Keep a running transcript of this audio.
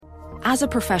As a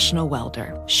professional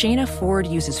welder, Shayna Ford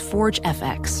uses Forge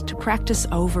FX to practice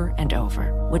over and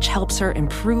over, which helps her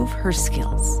improve her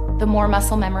skills. The more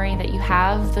muscle memory that you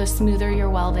have, the smoother your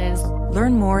weld is.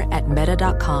 Learn more at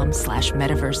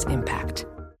meta.com/metaverse impact.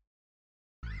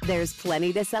 There's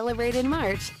plenty to celebrate in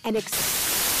March and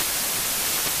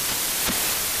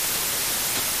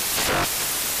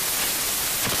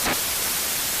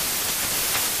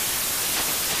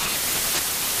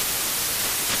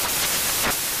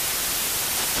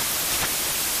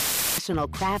National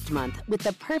Craft Month with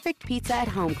the perfect pizza at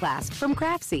home class from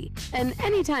Craftsy. And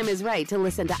anytime is right to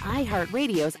listen to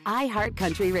iHeartRadio's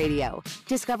iHeartCountry Radio.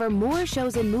 Discover more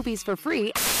shows and movies for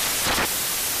free.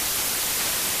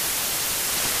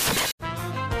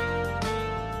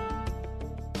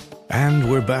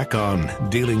 And we're back on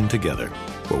Dealing Together,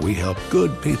 where we help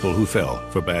good people who fell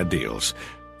for bad deals.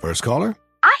 First caller?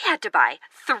 I had to buy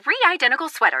 3 identical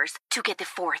sweaters to get the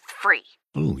 4th free.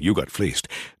 Oh, you got fleeced.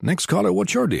 Next caller,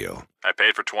 what's your deal? I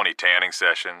paid for 20 tanning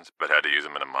sessions, but had to use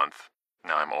them in a month.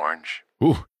 Now I'm orange.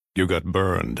 Ooh, you got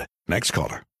burned. Next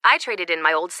caller. I traded in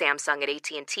my old Samsung at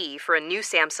AT&T for a new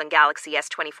Samsung Galaxy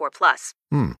S24 Plus.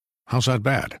 How's that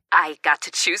bad? I got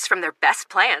to choose from their best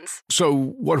plans. So,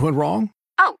 what went wrong?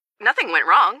 Oh, nothing went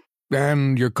wrong.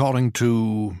 And you're calling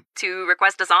to... To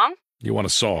request a song? You want a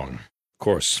song. Of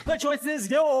course. The choice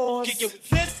is yours.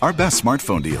 Our best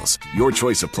smartphone deals. Your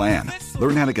choice of plan.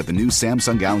 Learn how to get the new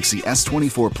Samsung Galaxy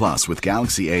S24 Plus with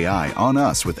Galaxy AI on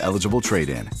us with eligible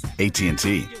trade-in.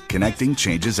 AT&T. Connecting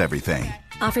changes everything.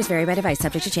 Offers vary by device.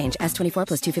 Subject to change. S24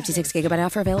 plus 256 gigabyte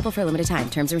offer available for a limited time.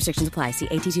 Terms and restrictions apply. See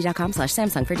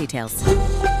att.com/Samsung for details.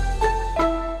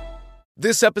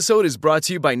 This episode is brought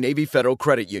to you by Navy Federal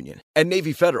Credit Union. At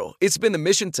Navy Federal, it's been the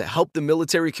mission to help the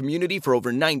military community for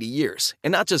over 90 years.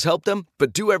 And not just help them,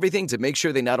 but do everything to make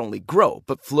sure they not only grow,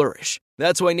 but flourish.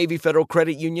 That's why Navy Federal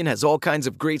Credit Union has all kinds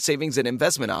of great savings and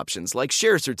investment options like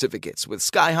share certificates with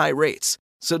sky-high rates.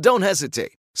 So don't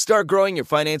hesitate. Start growing your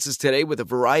finances today with a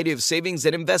variety of savings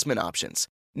and investment options.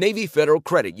 Navy Federal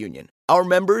Credit Union. Our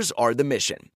members are the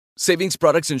mission. Savings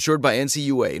products insured by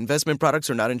NCUA. Investment products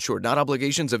are not insured, not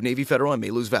obligations of Navy Federal and may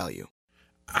lose value.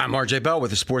 I'm RJ Bell with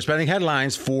the sports betting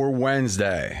headlines for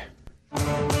Wednesday.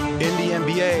 In the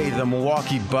NBA, the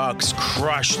Milwaukee Bucks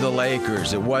crushed the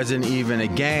Lakers. It wasn't even a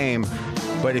game.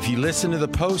 But if you listen to the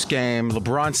postgame,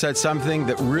 LeBron said something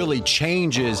that really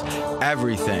changes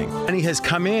everything. And he has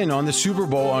come in on the Super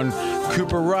Bowl on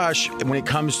Cooper Rush when it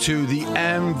comes to the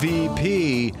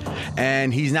MVP.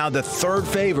 And he's now the 3rd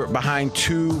favorite behind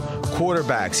 2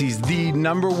 quarterbacks. He's the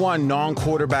number 1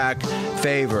 non-quarterback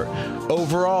favorite.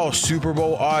 Overall, Super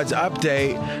Bowl odds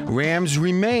update, Rams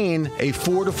remain a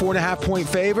 4 to 4.5 point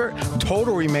favorite.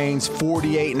 Total remains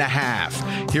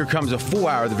 48.5. Here comes a full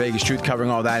hour of the Vegas Truth covering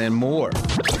all that and more.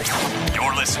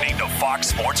 You're listening to Fox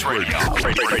Sports Radio.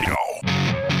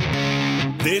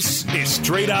 This is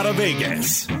Straight Outta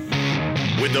Vegas.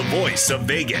 With the voice of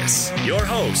Vegas, your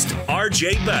host,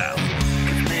 RJ Bell.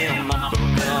 Give me a number,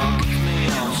 girl. Give me a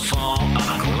phone.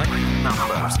 I'm collecting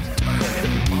numbers.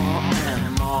 More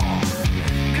and more.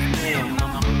 Give me a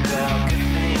number, girl. Give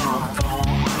me a phone.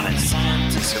 I'm a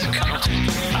scientist of counting.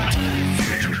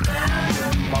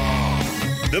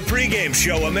 The pregame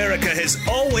show America has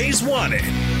always wanted.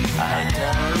 I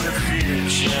done the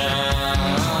future.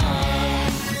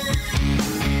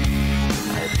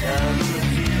 I done the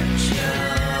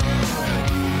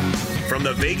future. From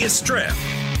the Vegas Strip,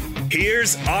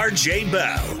 here's RJ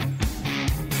Bell.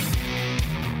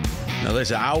 Now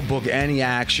listen, I'll book any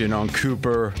action on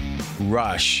Cooper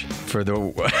Rush for the...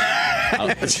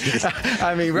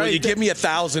 I mean, right? Will you give me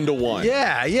 1,000 to 1?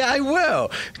 Yeah, I will.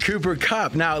 Cooper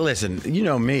Kupp. Now, listen, you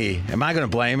know me. Am I going to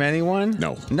blame anyone?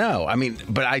 No. I mean,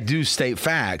 but I do state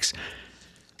facts.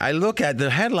 I look at the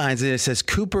headlines and it says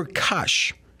Cooper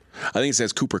Kush. I think it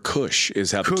says Cooper Kush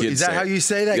is how the kids say it. Is that how you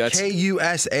say that?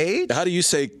 K-U-S-H? How do you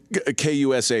say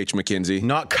K-U-S-H, McKenzie?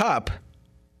 Not Kupp.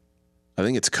 I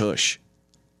think it's Kush.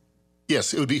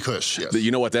 Yes, it would be Kush, yes.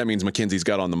 You know what that means McKenzie's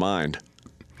got on the mind.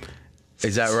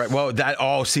 Is that right? Well, that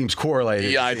all seems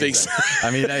correlated. Yeah, I think so.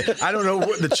 I mean, I don't know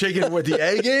what the chicken and what the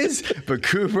egg is, but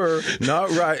Cooper,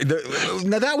 not right.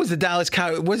 Now, that was the Dallas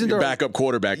Cowboys. Wasn't there? Backup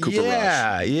quarterback, Cooper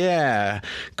Rush. Yeah.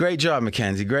 Great job,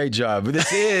 Mackenzie. Great job. But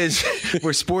this is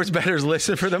where sports bettors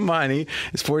listen for the money.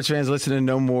 Sports fans listen to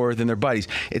no more than their buddies.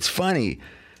 It's funny.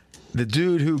 The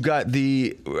dude who got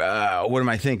the, what am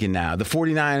I thinking now? The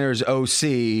 49ers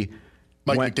OC.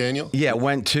 Mike McDaniel? Yeah,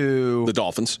 went to... the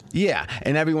Dolphins. Yeah,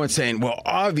 and everyone's saying, well,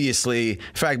 obviously...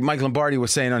 In fact, Mike Lombardi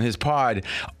was saying on his pod,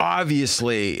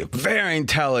 obviously, very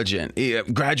intelligent. He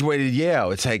graduated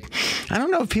Yale. It's like, I don't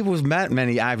know if people have met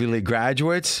many Ivy League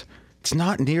graduates. it's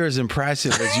not near as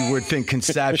impressive as you would think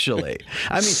conceptually.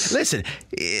 I mean, listen,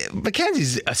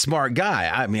 Mackenzie's a smart guy.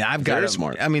 I mean, I've got Very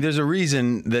smart. I mean, there's a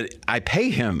reason that I pay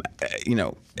him.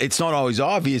 It's not always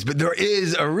obvious, but there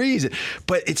is a reason.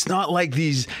 But it's not like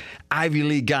these Ivy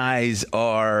League guys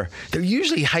they're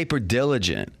usually hyper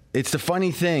diligent. It's the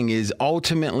funny thing is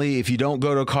ultimately if you don't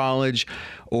go to college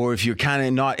or if you're kind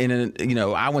of not in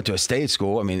I went to a state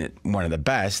school. I mean, one of the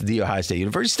best, The Ohio State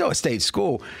University, still a state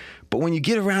school. But when you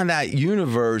get around that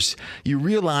universe, you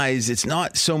realize it's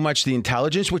not so much the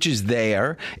intelligence, which is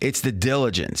there. It's the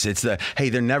diligence. It's hey,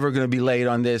 they're never going to be late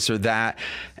on this or that.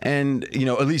 And,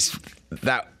 at least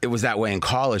it was that way in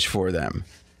college for them.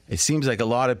 It seems like a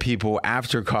lot of people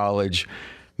after college,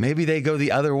 maybe they go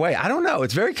the other way. I don't know.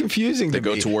 It's very confusing to me.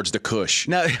 They go towards the cush.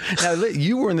 Now,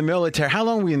 you were in the military. How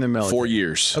long were you in the military? 4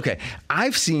 years. Okay.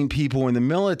 I've seen people in the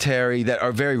military that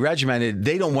are very regimented.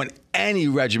 They don't want any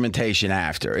regimentation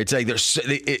after. It's like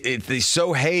they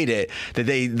so hate it that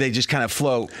they just kind of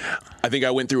float. I think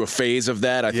I went through a phase of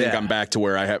that. I think I'm back to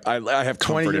where I have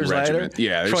comfort in regiment.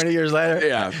 Yeah, 20 years later.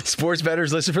 Yeah. Sports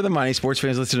bettors listen for the money. Sports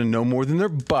fans listen to no more than their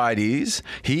buddies.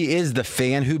 He is the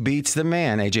fan who beats the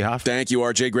man. AJ Hoff. Thank you,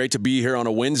 RJ. Great to be here on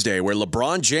a Wednesday where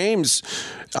LeBron James,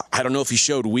 I don't know if he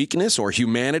showed weakness or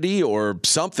humanity or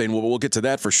something. We'll get to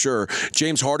that for sure.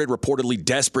 James Harden reportedly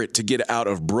desperate to get out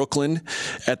of Brooklyn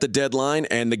at the deadline,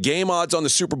 and the game odds on the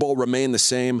Super Bowl remain the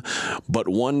same, but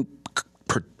one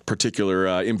particular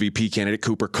MVP candidate,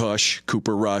 Cooper Kush,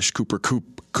 Cooper Rush, Cooper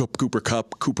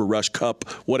Cup, Cooper Rush Cup,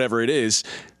 whatever it is,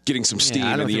 getting some steam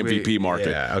in the MVP market.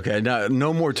 Yeah, okay.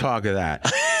 No more talk of that.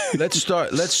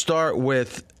 Let's start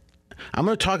with, I'm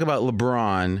going to talk about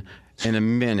LeBron in a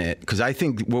minute because I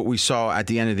think what we saw at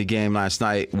the end of the game last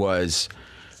night was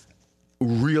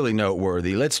really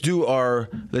noteworthy. Let's do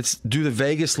the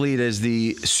Vegas lead as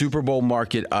the Super Bowl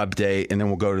market update, and then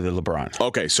we'll go to the LeBron.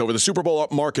 Okay, so with the Super Bowl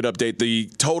market update, the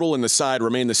total and the side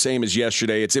remain the same as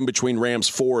yesterday. It's in between Rams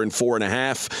 4 and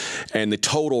 4.5, and the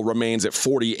total remains at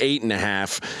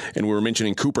 48.5. And we were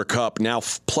mentioning Cooper Kupp now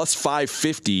plus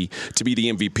 550 to be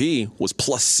the MVP, was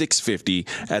plus 650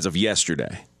 as of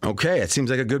yesterday. Okay, it seems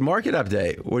like a good market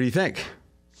update. What do you think?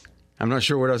 I'm not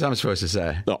sure what else I'm supposed to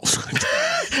say. No.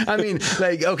 I mean,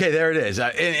 okay, there it is.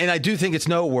 And I do think it's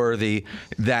noteworthy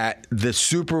that the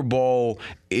Super Bowl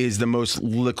is the most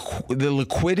the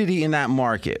liquidity in that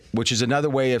market, which is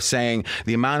another way of saying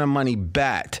the amount of money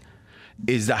bet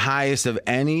is the highest of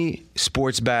any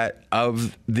sports bet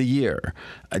of the year.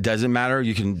 It doesn't matter.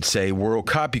 You can say World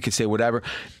Cup. You can say whatever.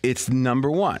 It's number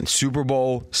one. Super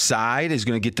Bowl side is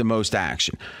going to get the most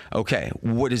action. Okay,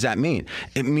 what does that mean?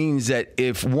 It means that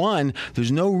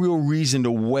there's no real reason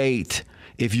to wait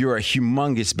if you're a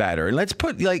humongous bettor. And let's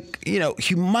put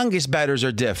humongous bettors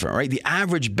are different, right? The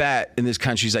average bet in this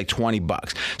country is like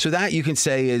 $20. So that you can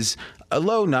say is a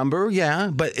low number,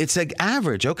 yeah, but it's like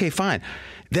average. Okay, fine.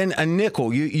 Then a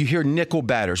nickel, you hear nickel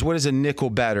bettors. What does a nickel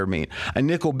bettor mean? A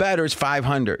nickel bettor is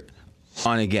 500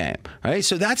 on a game, right?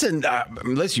 So that's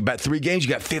unless you bet 3 games, you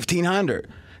got 1,500.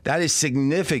 That is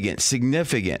significant.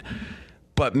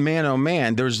 But man, oh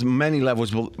man, there's many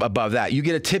levels above that. You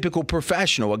get a typical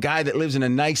professional, a guy that lives in a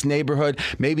nice neighborhood.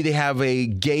 Maybe they have a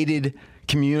gated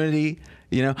community,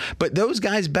 But those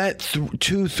guys bet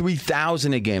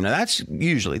 2,000-3,000 a game. Now that's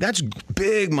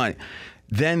big money.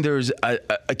 Then there's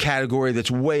a category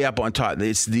that's way up on top.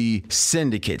 It's the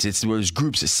syndicates. It's those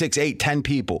groups of 6, 8, 10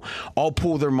 people all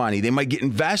pool their money. They might get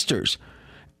investors,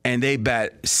 and they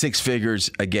bet 6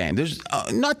 figures a game. There's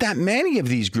not that many of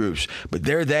these groups, but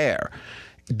they're there.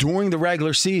 During the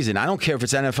regular season, I don't care if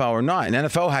it's NFL or not, and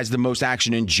NFL has the most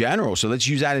action in general, so let's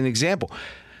use that as an example.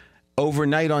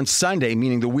 Overnight on Sunday,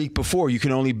 meaning the week before, you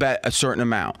can only bet a certain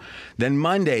amount. Then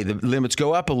Monday, the limits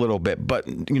go up a little bit, but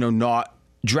not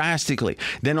drastically.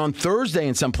 Then on Thursday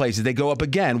in some places, they go up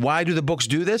again. Why do the books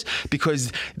do this?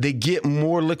 Because they get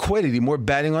more liquidity, more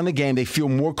betting on the game. They feel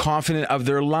more confident of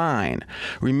their line.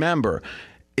 Remember,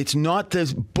 it's not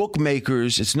the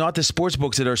bookmakers, it's not the sports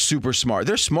books that are super smart.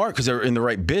 They're smart because they're in the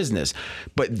right business,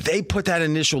 but they put that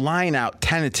initial line out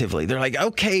tentatively. They're like,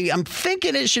 okay, I'm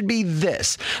thinking it should be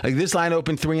this. Like this line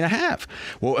opened 3.5.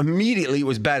 Well, immediately it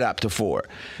was bet up to 4.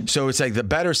 So it's like the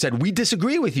bettor said, we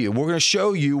disagree with you. We're going to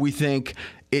show you we think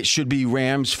it should be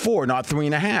Rams 4, not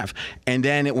 3.5. And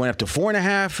then it went up to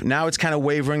 4.5. Now it's kind of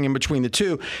wavering in between the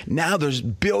two. Now there's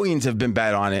billions have been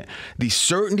bet on it. The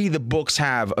certainty the books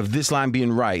have of this line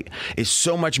being right is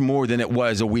so much more than it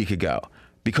was a week ago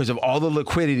because of all the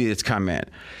liquidity that's come in.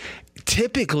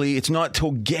 typically it's not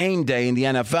till game day in the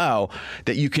NFL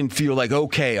that you can feel like,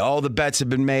 okay, all the bets have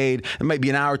been made. It might be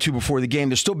an hour or two before the game.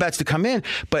 There's still bets to come in,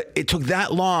 but it took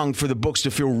that long for the books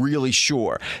to feel really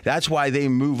sure. That's why they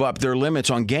move up their limits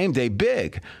on game day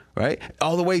big, right?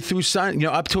 All the way through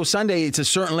up till Sunday, it's a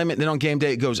certain limit. Then on game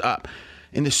day, it goes up.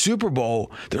 In the Super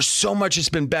Bowl, there's so much that's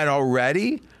been bet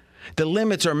already. The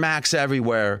limits are max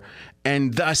everywhere,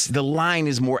 and thus the line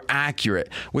is more accurate,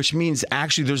 which means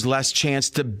actually there's less chance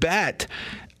to bet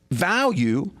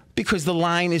value because the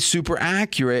line is super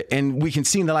accurate, and we can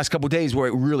see in the last couple of days where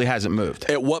it really hasn't moved.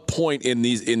 At what point in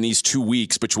these 2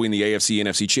 weeks between the AFC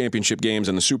NFC Championship games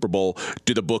and the Super Bowl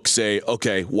do the books say,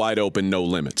 okay, wide open, no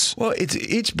limits? Well,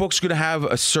 each book's going to have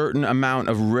a certain amount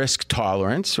of risk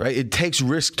tolerance, right? It takes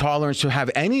risk tolerance to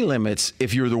have any limits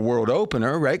if you're the world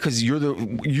opener, right? Because you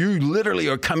literally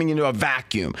are coming into a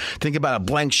vacuum. Think about a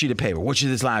blank sheet of paper. What should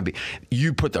this line be?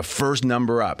 You put the first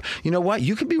number up. You know what?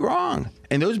 You could be wrong.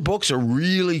 And those books are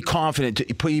really confident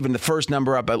to put even the first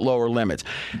number up at lower limits.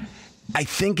 I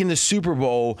think in the Super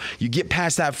Bowl, you get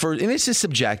past that first, and this is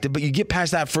subjective, but you get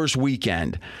past that first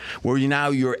weekend where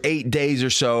you're 8 days or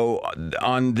so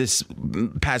on this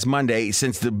past Monday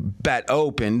since the bet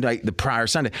opened, like the prior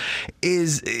Sunday,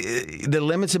 the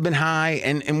limits have been high,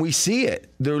 and we see it.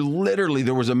 There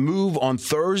was a move on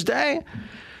Thursday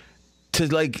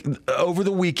to over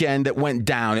the weekend that went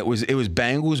down. It was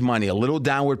Bengals money, a little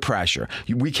downward pressure.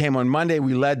 We came on Monday,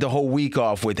 we led the whole week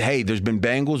off with, hey, there's been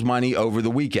Bengals money over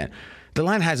the weekend. The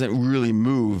line hasn't really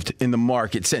moved in the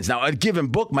market since. Now, a given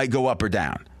book might go up or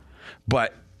down,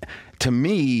 but to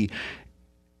me,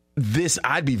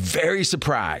 I'd be very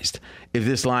surprised if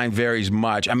this line varies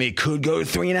much. I mean, it could go to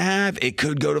 3.5. It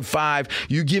could go to 5.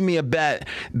 You give me a bet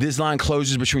this line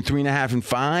closes between 3.5 and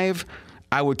 5.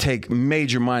 I would take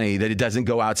major money that it doesn't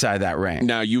go outside that range.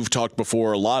 Now, you've talked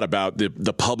before a lot about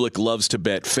the public loves to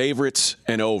bet favorites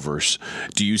and overs.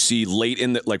 Do you see late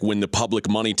in when the public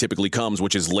money typically comes,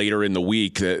 which is later in the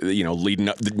week, leading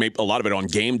up, a lot of it on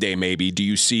game day maybe, do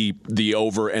you see the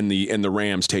over and the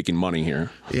Rams taking money here?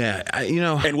 Yeah,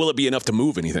 And will it be enough to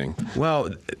move anything?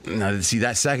 Well, now, see,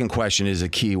 that second question is a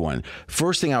key one.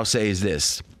 First thing I'll say is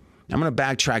this. I'm going to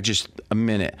backtrack just a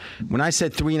minute. When I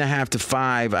said 3.5 to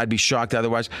 5, I'd be shocked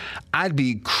otherwise. I'd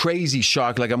be crazy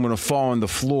shocked, like I'm going to fall on the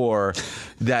floor,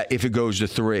 that if it goes to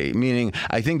 3. Meaning,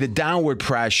 I think the downward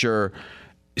pressure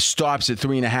stops at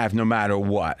 3.5 no matter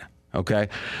what. Okay?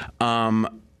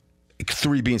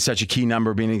 3 being such a key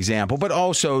number being an example, but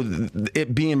also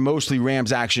it being mostly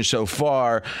Rams action so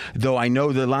far, though I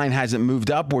know the line hasn't moved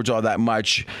upwards all that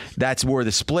much, that's where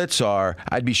the splits are.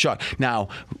 I'd be shocked. Now,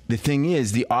 the thing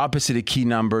is, the opposite of key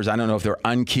numbers, I don't know if they're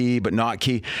unkey, but not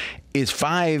key, is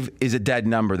 5 is a dead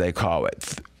number, they call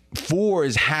it. 4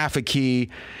 is half a key,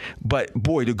 but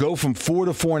boy, to go from 4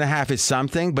 to 4.5 is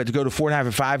something, but to go to 4.5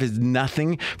 and 5 is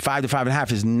nothing. 5 to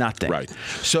 5.5 is nothing. Right.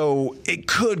 So it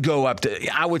could go up to,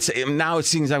 I would say, now it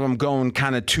seems like I'm going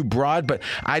kind of too broad, but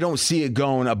I don't see it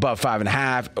going above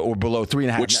 5.5 or below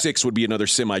 3.5. Which 6 would be another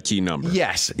semi-key number.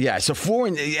 Yes, yeah. So 4,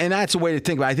 and that's a way to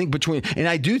think about it. I think and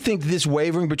I do think this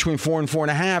wavering between 4 and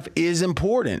 4.5 is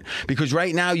important, because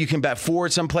right now you can bet 4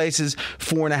 at some places,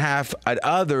 4.5 at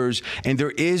others, and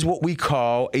there is what we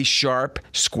call a sharp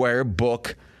square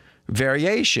book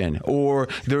variation, or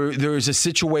there is a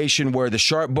situation where the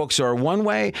sharp books are one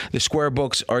way, the square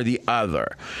books are the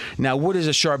other. Now, what is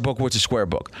a sharp book? What's a square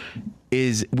book?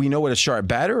 We know what a sharp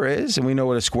batter is, and we know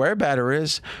what a square batter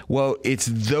is. Well, it's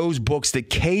those books that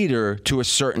cater to a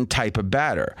certain type of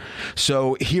batter.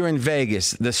 So here in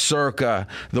Vegas, the Circa,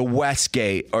 the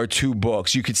Westgate are 2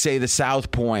 books. You could say the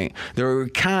South Point. They're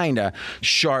kind of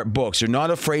sharp books. They're not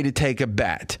afraid to take a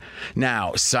bet.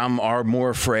 Now, some are more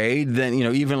afraid than,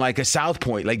 even like a South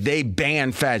Point. Like, they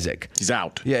banned Fezzik. He's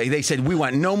out. Yeah, they said, we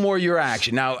want no more your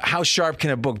action. Now, how sharp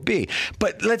can a book be?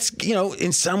 But let's,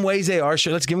 in some ways they are.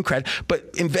 Sure, let's give them credit.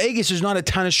 But in Vegas, there's not a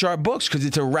ton of sharp books because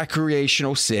it's a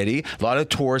recreational city, a lot of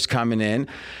tourists coming in.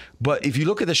 But if you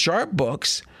look at the sharp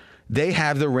books, they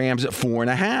have the Rams at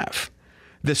 4.5.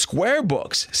 The square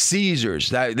books,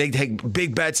 Caesars, they take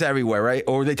big bets everywhere, right?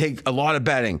 Or they take a lot of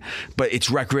betting, but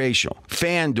it's recreational.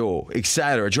 FanDuel,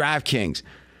 etc., DraftKings.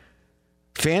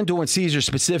 FanDuel and Caesar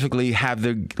specifically have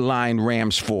the line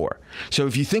Rams 4. So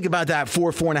if you think about that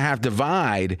 4.5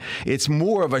 divide, it's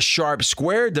more of a sharp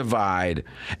square divide,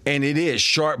 and it is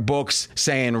sharp books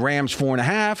saying Rams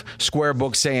 4.5, square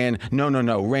books saying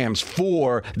no, Rams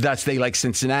 4, thus they like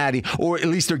Cincinnati, or at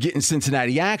least they're getting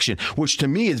Cincinnati action, which to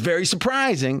me is very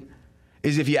surprising,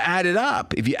 is if you add it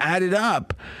up,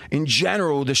 in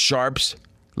general, the sharps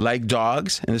like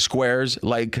dogs and the squares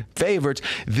like favorites.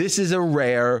 This is a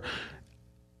rare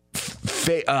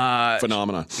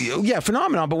Phenomena. Yeah,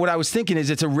 phenomenon. But what I was thinking is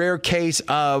it's a rare case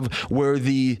of where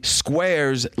the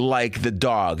squares like the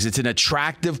dogs. It's an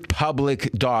attractive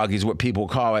public dog is what people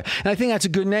call it. And I think that's a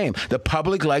good name. The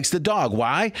public likes the dog.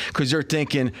 Why? Because they're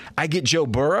thinking, I get Joe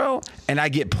Burrow and I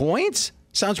get points?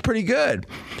 Sounds pretty good.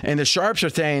 And the sharps are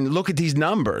saying, look at these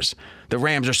numbers. The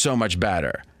Rams are so much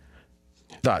better.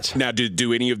 Thoughts? Now,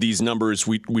 do any of these numbers,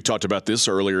 we talked about this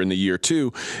earlier in the year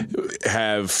too,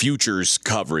 have futures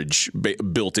coverage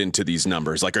built into these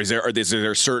numbers? Like, is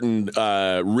there certain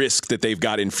risk that they've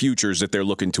got in futures that they're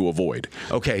looking to avoid?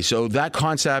 Okay, so that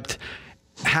concept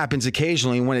happens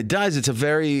occasionally. And when it does,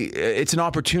 it's an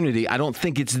opportunity. I don't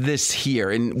think it's this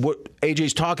here. And what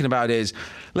AJ's talking about is,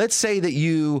 let's say that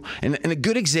and a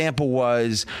good example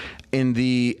was in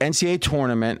the NCAA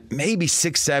tournament, maybe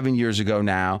 6-7 years ago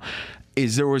now,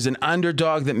 is there was an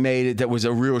underdog that made it that was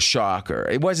a real shocker.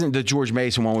 It wasn't the George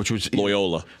Mason one, which was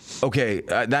Loyola. Okay,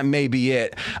 that may be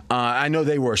it. I know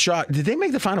they were a shot. Did they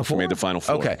make the Final Four? They made the Final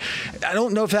Four. Okay. I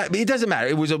don't know if it doesn't matter.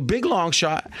 It was a big long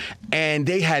shot, and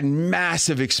they had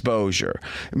massive exposure,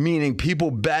 meaning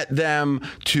people bet them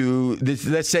to,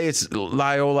 let's say it's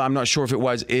Loyola, I'm not sure if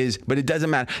it but it doesn't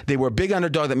matter. They were a big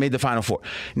underdog that made the Final Four.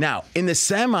 Now, in the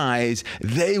semis,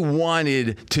 they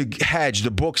wanted to hedge, the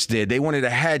books did. They wanted to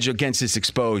hedge against this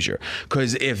exposure,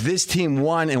 because if this team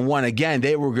won and won again,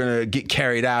 they were going to get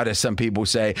carried out, as some people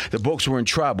say. The books were in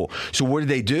trouble. So what did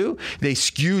they do? They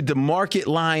skewed the market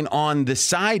line on the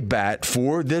side bet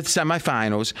for the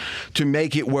semifinals to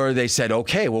make it where they said,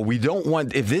 okay, well, we don't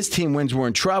want, if this team wins, we're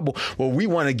in trouble. Well, we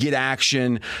want to get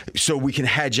action so we can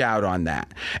hedge out on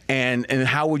that. And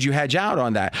how would you hedge out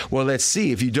on that? Well, let's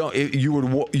see. If you don't, you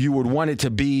would want it to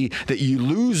be that you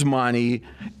lose money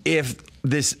if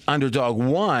this underdog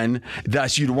won.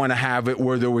 Thus, you'd want to have it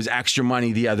where there was extra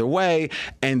money the other way,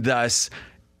 and thus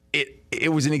it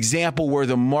was an example where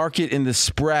the market and the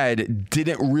spread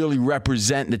didn't really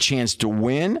represent the chance to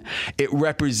win. It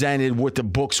represented what the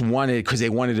books wanted because they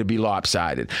wanted to be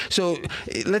lopsided. So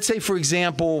let's say, for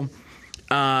example,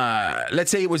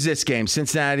 let's say it was this game,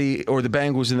 Cincinnati or the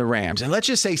Bengals and the Rams. And let's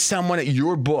just say someone at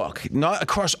your book, not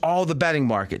across all the betting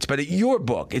markets, but at your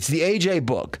book, it's the AJ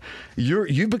book.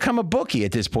 You've become a bookie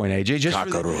at this point, AJ.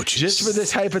 Just for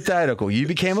this hypothetical, you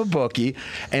became a bookie.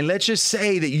 And let's just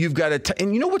say that you've got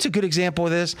and you know what's a good example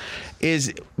of this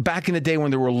is back in the day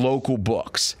when there were local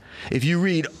books. If you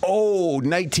read old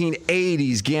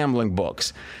 1980s gambling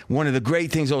books, one of the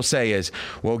great things they'll say is,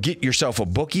 well, get yourself a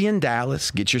bookie in Dallas,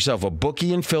 get yourself a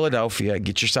bookie in Philadelphia,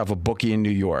 get yourself a bookie in New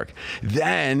York.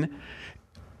 Then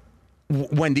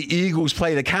when the Eagles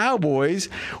play the Cowboys,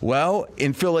 well,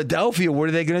 in Philadelphia, what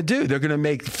are they going to do? They're going to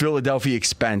make Philadelphia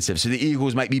expensive. So the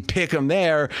Eagles might be pick 'em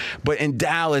there, but in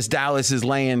Dallas is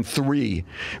laying 3.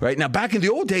 Right? Now, back in the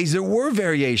old days, there were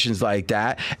variations like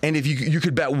that. And if you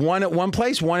could bet one at one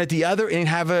place, one at the other, and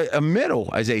have a middle,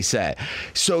 as they say.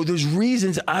 So there's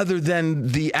reasons other than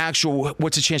the actual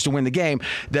what's the chance to win the game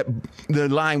that the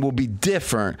line will be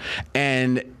different.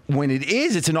 And when it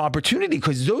is, it's an opportunity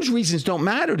because those reasons don't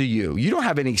matter to you. You don't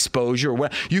have any exposure.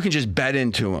 You can just bet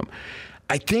into them.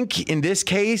 I think in this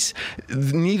case,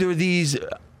 neither of these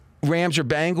Rams or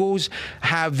Bengals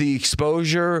have the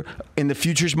exposure in the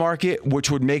futures market, which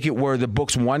would make it where the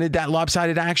books wanted that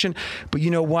lopsided action. But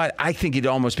you know what? I think it'd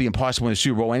almost be impossible in the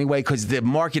Super Bowl anyway because the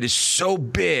market is so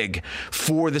big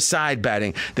for the side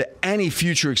betting that any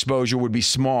future exposure would be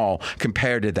small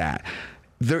compared to that.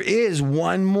 There is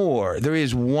one more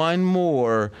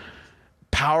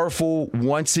powerful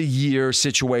once-a-year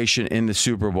situation in the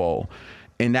Super Bowl,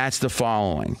 and that's the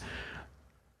following.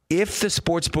 If the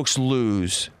sports books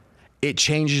lose, it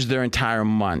changes their entire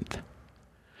month,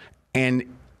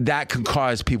 and that can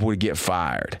cause people to get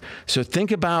fired. So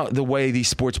think about the way these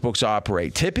sports books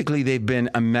operate. Typically, they've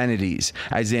been amenities,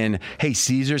 as in, hey,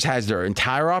 Caesars has their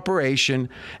entire operation,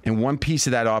 and one piece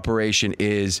of that operation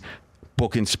is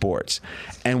booking sports.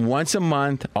 And once a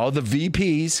month, all the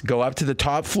VPs go up to the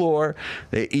top floor,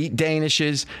 they eat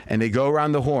Danishes, and they go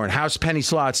around the horn. How's penny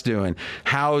slots doing?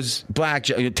 How's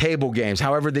blackjack, table games?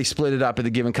 However they split it up at the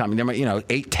given company. There might,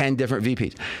 8, 10 different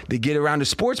VPs. They get around to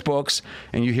sports books,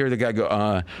 and you hear the guy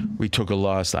go, we took a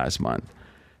loss last month.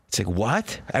 It's like,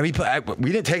 what? We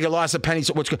didn't take a loss of pennies.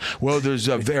 Well, there's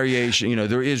a variation.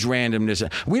 There is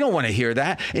randomness. We don't want to hear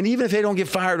that. And even if they don't get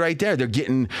fired right there,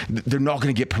 they're not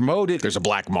going to get promoted. There's a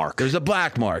black mark.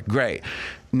 Great.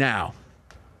 Now,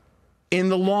 in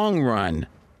the long run,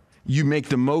 you make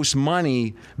the most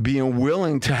money being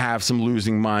willing to have some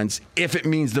losing months if it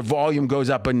means the volume goes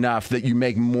up enough that you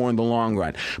make more in the long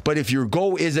run. But if your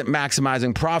goal isn't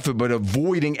maximizing profit but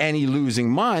avoiding any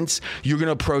losing months, you're going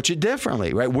to approach it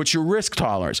differently, right? What's your risk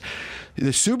tolerance?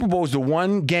 The Super Bowl is the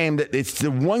one game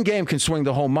can swing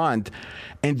the whole month,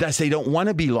 and thus they don't want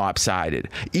to be lopsided,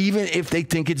 even if they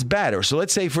think it's better. So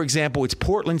let's say, for example, it's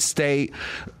Portland State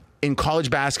in college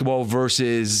basketball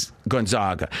versus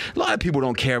Gonzaga. A lot of people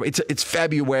don't care. It's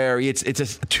February. It's a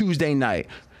Tuesday night.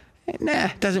 Nah,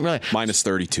 doesn't really. Minus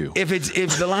 32. If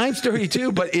the line's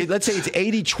 32, but let's say it's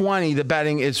 80-20, the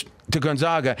betting is to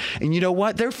Gonzaga. And you know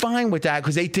what? They're fine with that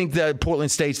because they think that Portland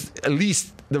State's at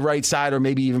least the right side or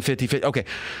maybe even 50-50. Okay.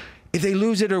 If they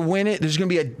lose it or win it, there's going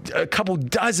to be a couple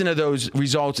dozen of those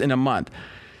results in a month.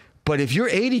 But if you're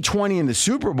 80-20 in the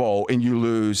Super Bowl and you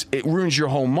lose, it ruins your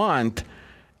whole month.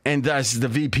 And thus, the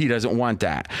VP doesn't want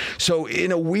that. So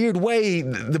in a weird way,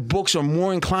 the books are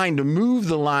more inclined to move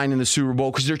the line in the Super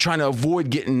Bowl because they're trying to avoid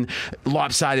getting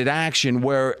lopsided action,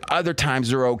 where other times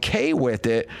they're okay with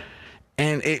it.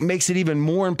 And it makes it even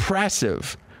more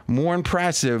impressive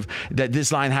that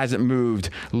this line hasn't moved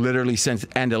literally since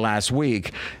the end of last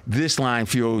week. This line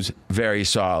feels very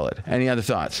solid. Any other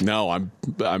thoughts? No,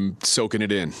 I'm soaking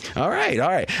it in. All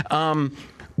right.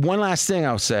 One last thing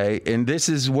I'll say, and this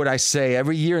is what I say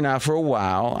every year now for a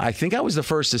while. I think I was the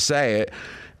first to say it,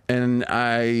 and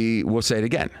I will say it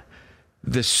again.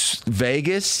 This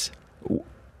Vegas,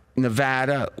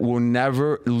 Nevada will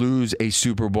never lose a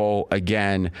Super Bowl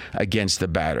again against the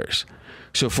bettors.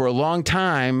 So for a long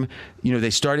time,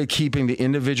 they started keeping the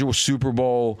individual Super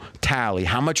Bowl tally.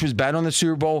 How much was bet on the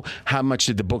Super Bowl? How much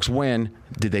did the books win?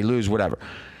 Did they lose? Whatever.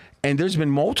 And there's been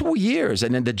multiple years.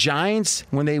 And then the Giants,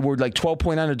 when they were like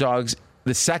 12-point underdogs,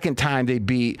 the second time they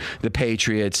beat the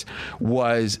Patriots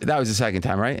was the second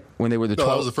time, right? When they were the 12.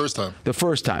 No, that was the first time. The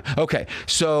first time. Okay.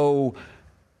 So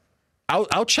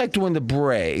I'll check during the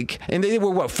break. And they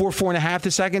were, 4.5 the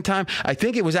second time? I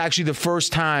think it was actually the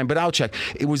first time, but I'll check.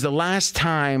 It was the last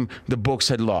time the books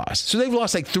had lost. So they've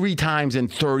lost like 3 times in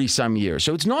 30-some years.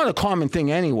 So it's not a common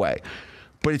thing anyway.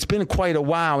 But it's been quite a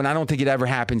while, and I don't think it ever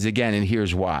happens again, and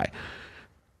here's why.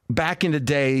 Back in the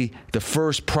day, the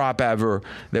first prop ever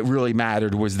that really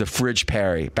mattered was the Fridge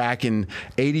Perry. Back in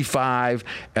 85,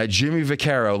 Jimmy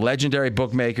Vaccaro, legendary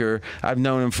bookmaker. I've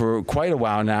known him for quite a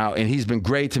while now, and he's been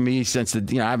great to me since I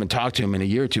haven't talked to him in a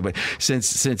year or two, but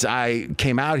since I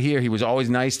came out here, he was always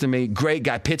nice to me. Great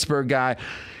guy, Pittsburgh guy.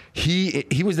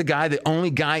 He was the only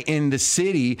guy in the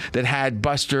city that had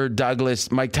Buster Douglas,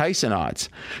 Mike Tyson odds.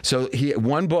 So he had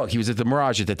one book. He was at the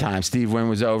Mirage at the time. Steve Wynn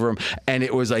was over him, and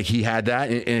it was like he had that.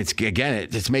 And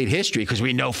it's made history because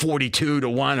we know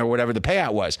 42-1 or whatever the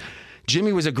payout was.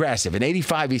 Jimmy was aggressive. In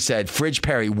 85, he said, Fridge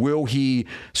Perry, will he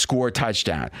score a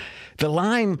touchdown? The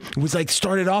line was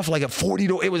started off like a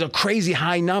 40-. It was a crazy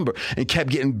high number and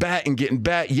kept getting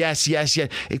bet. Yes.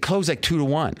 It closed like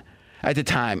 2-1. At the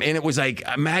time. And it was like,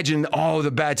 imagine all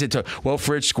the bets it took. Well,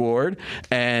 Fridge scored.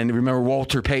 And remember,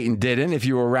 Walter Payton didn't, if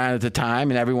you were around at the time,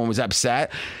 and everyone was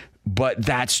upset. But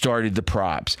that started the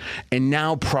props. And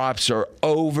now props are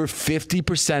over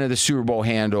 50% of the Super Bowl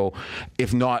handle,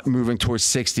 if not moving towards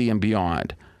 60 and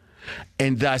beyond.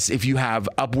 And thus, if you have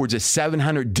upwards of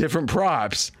 700 different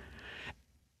props,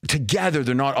 together,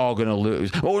 they're not all going to lose,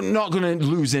 or not going to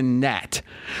lose in net.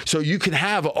 So you can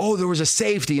have, there was a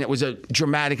safety and it was a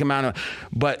dramatic amount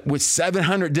but with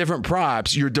 700 different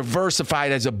props, you're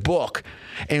diversified as a book.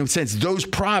 And since those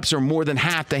props are more than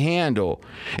half the handle,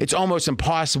 it's almost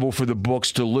impossible for the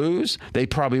books to lose. They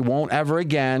probably won't ever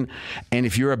again. And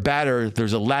if you're a bettor,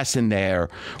 there's a lesson there,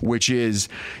 which is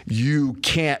you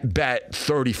can't bet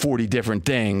 30, 40 different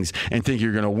things and think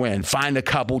you're going to win. Find a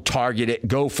couple, target it,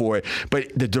 go for it.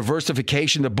 But the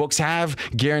diversification the books have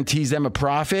guarantees them a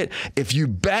profit. If you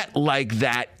bet like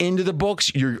that into the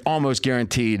books, you're almost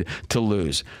guaranteed to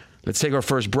lose. Let's take our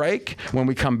first break. When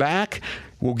we come back,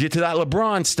 we'll get to that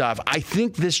LeBron stuff. I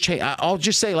think this change. I'll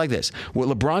just say it like this. What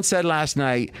LeBron said last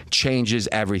night changes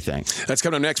everything. That's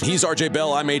coming up next. He's RJ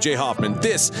Bell. I'm AJ Hoffman.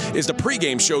 This is the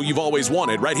pregame show you've always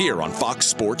wanted right here on Fox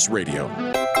Sports Radio.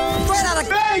 Straight out of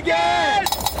Vegas!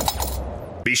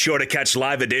 Be sure to catch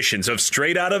live editions of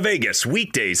Straight Outta Vegas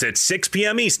weekdays at 6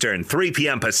 p.m. Eastern, 3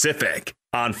 p.m. Pacific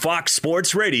on Fox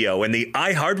Sports Radio and the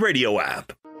iHeartRadio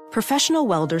app. Professional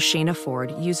welder Shayna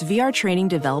Ford used VR training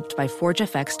developed by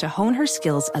ForgeFX to hone her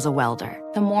skills as a welder.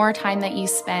 The more time that you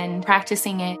spend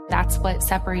practicing it, that's what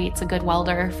separates a good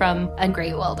welder from a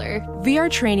great welder.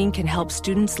 VR training can help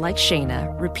students like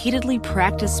Shayna repeatedly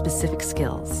practice specific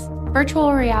skills.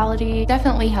 Virtual reality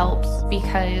definitely helps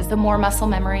because the more muscle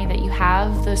memory that you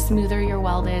have, the smoother your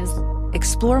weld is.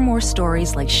 Explore more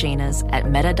stories like Shayna's at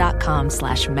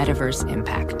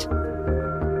meta.com/metaverseimpact.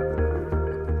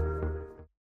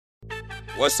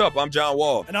 What's up? I'm John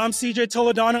Wall. And I'm CJ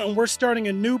Toledano, and we're starting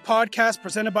a new podcast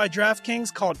presented by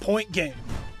DraftKings called Point Game.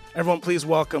 Everyone, please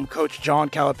welcome Coach John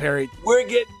Calipari. We're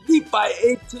getting beat by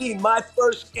 18. My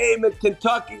first game in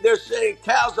Kentucky, they're saying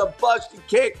Cal's a bust. He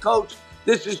can't coach.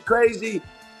 This is crazy.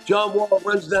 John Wall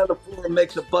runs down the floor and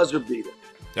makes a buzzer beater.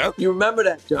 Yep. You remember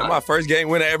that, John? That's my first game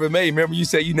win I ever made. Remember you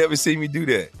said you never see me do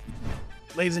that.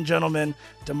 Ladies and gentlemen,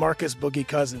 DeMarcus Boogie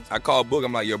Cousins. I called Boog.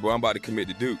 I'm like, yo, bro, I'm about to commit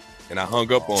to Duke. And I hung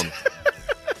up on him.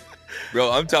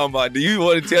 Bro, I'm talking about, do you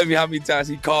want to tell me how many times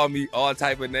he called me all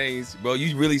type of names? Bro,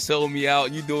 you really sold me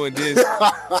out. You doing this.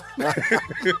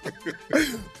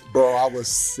 Bro, I was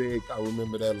sick. I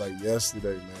remember that like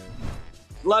yesterday, man.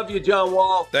 Love you, John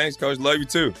Wall. Thanks, Coach. Love you,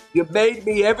 too. You made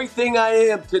me everything I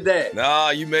am today. Nah,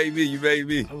 you made me. You made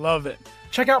me. I love it.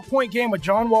 Check out Point Game with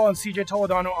John Wall and CJ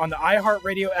Toledano on the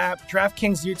iHeartRadio app,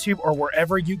 DraftKings YouTube, or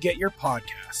wherever you get your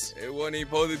podcasts. It wasn't even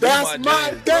supposed to be That's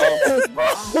my dance,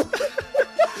 bro.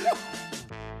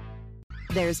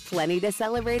 There's plenty to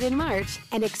celebrate in March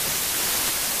and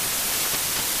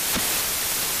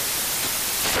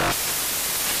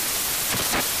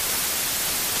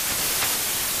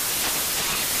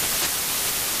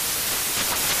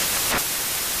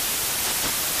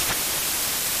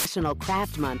National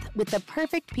Craft Month with the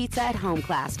perfect pizza at home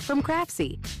class from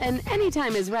Craftsy. And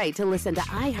anytime is right to listen to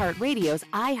iHeartRadio's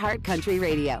iHeart Country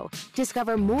Radio.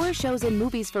 Discover more shows and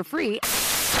movies for free.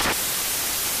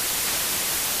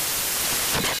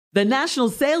 The national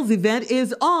sales event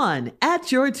is on at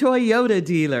your Toyota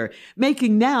dealer,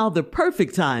 making now the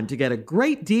perfect time to get a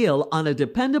great deal on a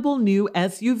dependable new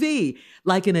SUV,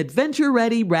 like an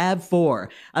adventure-ready RAV4.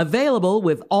 Available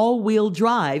with all-wheel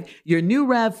drive, your new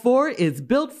RAV4 is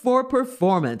built for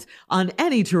performance on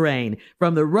any terrain,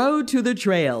 from the road to the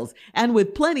trails, and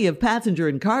with plenty of passenger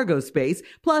and cargo space,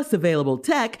 plus available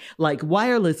tech like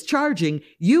wireless charging,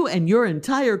 you and your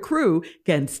entire crew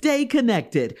can stay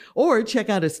connected. Or check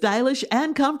out a stylish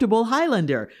and comfortable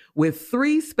Highlander with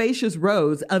 3 spacious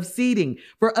rows of seating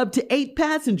for up to 8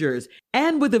 passengers.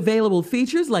 And with available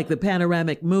features like the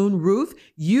panoramic moon roof,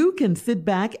 you can sit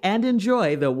back and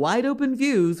enjoy the wide open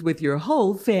views with your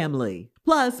whole family.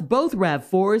 Plus, both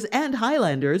RAV4s and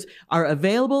Highlanders are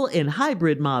available in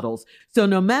hybrid models. So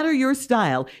no matter your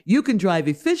style, you can drive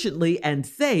efficiently and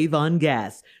save on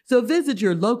gas. So visit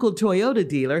your local Toyota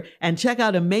dealer and check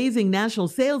out amazing national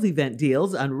sales event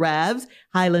deals on RAVs,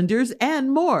 Highlanders,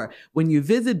 and more when you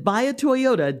visit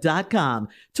buyatoyota.com.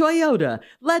 Toyota,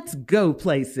 let's go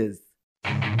places.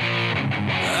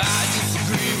 I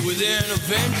disagree with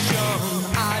intervention.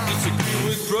 I disagree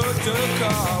with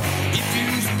protocol. If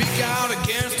you speak out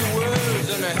against the words,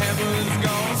 then the heavens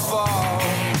gonna fall.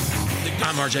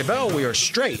 I'm RJ Bell. We are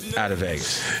straight out of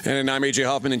Vegas. And I'm AJ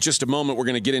Hoffman. In just a moment, we're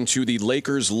going to get into the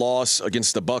Lakers' loss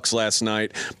against the Bucks last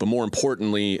night, but more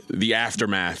importantly, the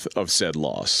aftermath of said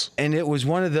loss. And it was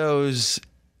one of those,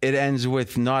 it ends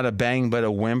with not a bang but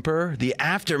a whimper. The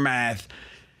aftermath,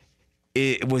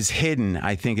 it was hidden,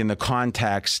 I think, in the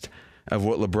context of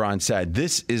what LeBron said.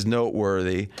 This is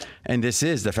noteworthy, and this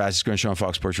is the fastest growing show on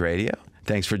Fox Sports Radio.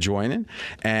 Thanks for joining.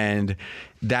 And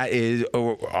that is,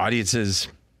 audiences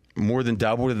more than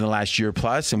doubled in the last year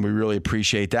plus, and we really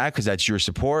appreciate that because that's your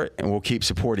support, and we'll keep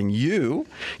supporting you.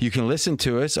 You can listen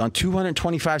to us on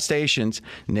 225 stations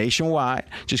nationwide.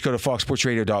 Just go to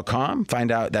foxsportsradio.com,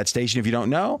 find out that station if you don't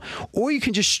know, or you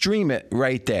can just stream it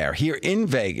right there here in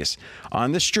Vegas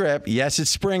on the Strip. Yes,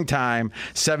 it's springtime,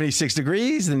 76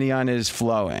 degrees, the neon is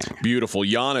flowing. Beautiful.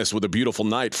 Giannis with a beautiful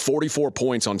night, 44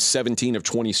 points on 17 of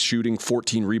 20 shooting,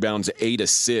 14 rebounds, 8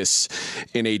 assists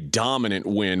in a dominant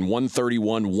win,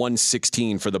 131-116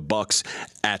 for the Bucks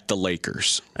at the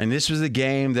Lakers. And this was a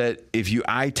game that if you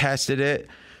eye tested it,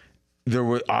 there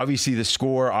were obviously the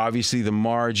score, obviously the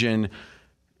margin.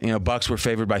 You know, Bucks were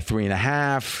favored by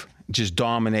 3.5, just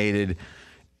dominated.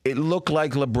 It looked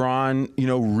like LeBron,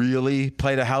 really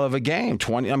played a hell of a game.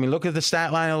 Look at the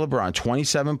stat line of LeBron.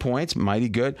 27 points, mighty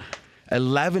good.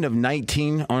 11 of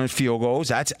 19 on field goals.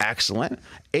 That's excellent.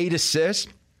 8 assists.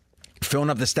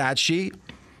 Filling up the stat sheet.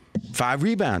 5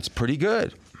 rebounds. Pretty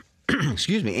good.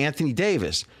 Excuse me. Anthony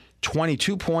Davis,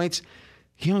 22 points.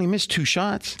 He only missed 2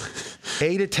 shots.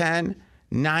 8 of 10,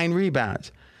 9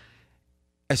 rebounds.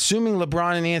 Assuming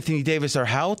LeBron and Anthony Davis are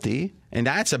healthy, and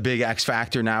that's a big X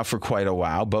factor now for quite a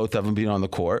while, both of them being on the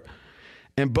court,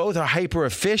 and both are hyper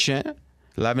efficient,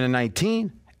 11 of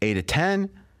 19, 8 of 10,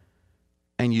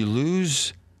 and you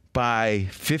lose by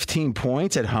 15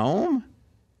 points at home?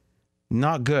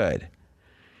 Not good.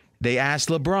 They asked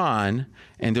LeBron,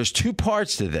 and there's 2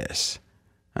 parts to this.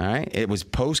 All right. It was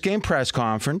post-game press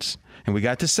conference, and we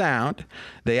got the sound.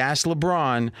 They asked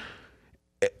LeBron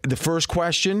the first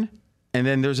question, and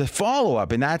then there's a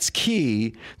follow-up, and that's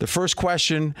key. The first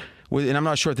question was, and I'm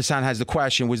not sure if the sound has the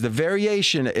question, was the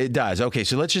variation. It does. Okay,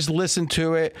 so let's just listen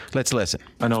to it. Let's listen.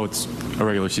 I know it's a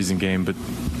regular season game, but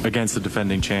against the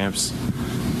defending champs,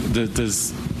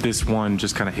 does this one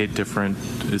just kind of hit different,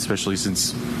 especially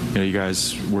since you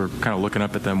guys were kind of looking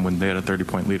up at them when they had a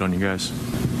 30-point lead on you guys?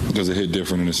 Does it hit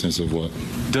different in the sense of what?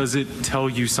 Does it tell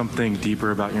you something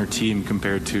deeper about your team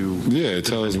compared to? Yeah, it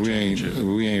tells us we ain't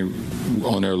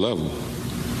on their level.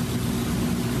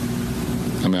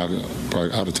 I mean,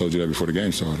 I'd have told you that before the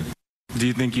game started. Do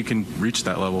you think you can reach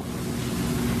that level?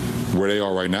 Where they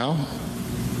are right now?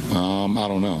 I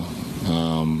don't know.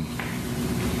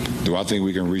 Do I think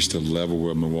we can reach the level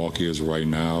where Milwaukee is right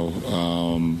now?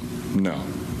 No.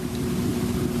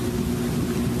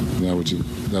 Is that what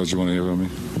you want to hear from me?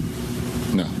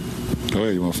 No. Go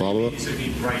ahead. You want to follow up? You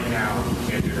said right now you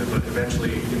can't do that, but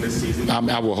eventually in this season.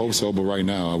 I will hope so, but right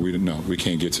now we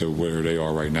can't get to where they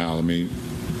are right now. I mean,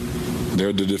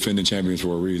 they're the defending champions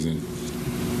for a reason.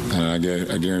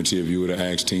 And I guarantee if you would have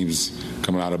asked teams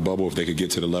coming out of the bubble if they could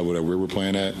get to the level that we were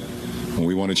playing at when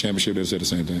we won a championship, they'd say the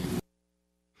same thing.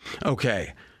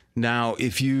 Okay. Now,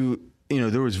 if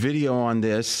there was video on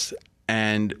this,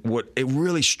 and what it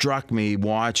really struck me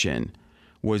watching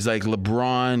was like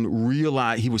LeBron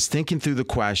realized he was thinking through the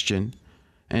question.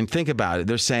 And think about it.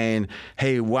 They're saying,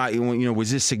 hey, why,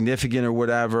 was this significant or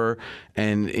whatever?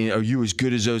 And are you as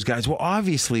good as those guys? Well,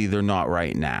 obviously they're not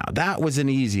right now. That was an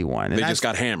easy one. And they just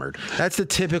got hammered. That's the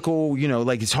typical,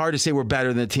 it's hard to say we're better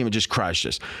than the team that just crushed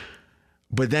us.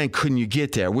 But then couldn't you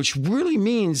get there? Which really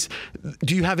means,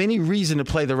 do you have any reason to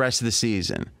play the rest of the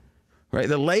season? Right?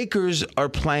 The Lakers are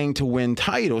playing to win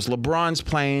titles. LeBron's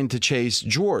playing to chase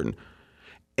Jordan.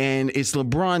 And it's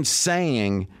LeBron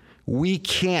saying, we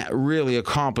can't really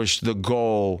accomplish the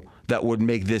goal that would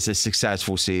make this a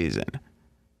successful season.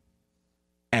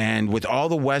 And with all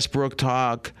the Westbrook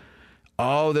talk,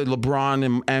 all the LeBron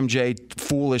and MJ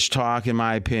foolish talk, in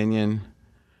my opinion,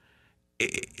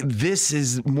 this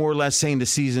is more or less saying the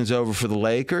season's over for the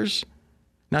Lakers.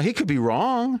 Now, he could be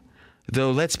wrong,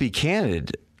 though let's be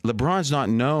candid. LeBron's not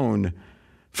known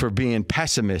for being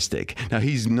pessimistic. Now,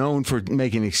 he's known for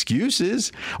making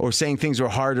excuses or saying things were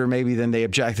harder maybe than they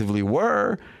objectively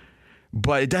were,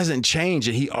 but it doesn't change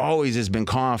that he always has been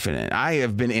confident. I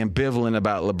have been ambivalent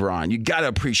about LeBron. You got to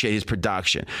appreciate his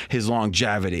production, his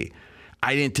longevity.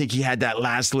 I didn't think he had that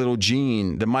last little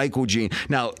gene, the Michael gene.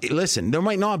 Now, listen, there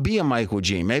might not be a Michael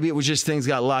gene. Maybe it was just things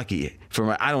got lucky.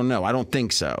 I don't know. I don't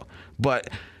think so. But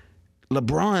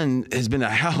LeBron has been a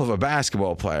hell of a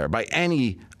basketball player by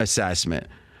any assessment.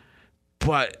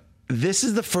 But this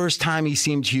is the first time he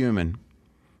seemed human.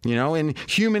 And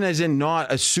human as in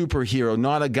not a superhero,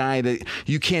 not a guy that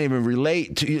you can't even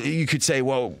relate to. You could say,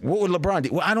 well, what would LeBron do?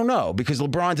 Well, I don't know, because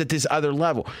LeBron's at this other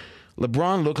level.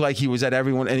 LeBron looked like he was at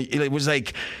everyone. And it was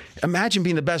like, imagine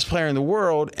being the best player in the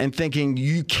world and thinking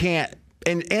you can't.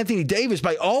 And Anthony Davis,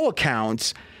 by all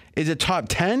accounts, is a top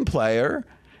 10 player.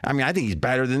 I mean, I think he's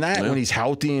better than that when he's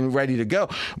healthy and ready to go.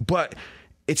 But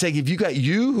it's like if you got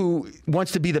you who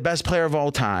wants to be the best player of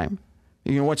all time,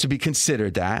 wants to be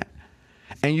considered that,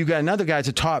 and you got another guy that's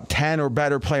a top 10 or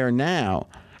better player now,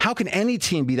 how can any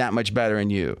team be that much better than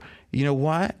you? You know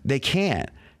what? They can't,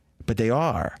 but they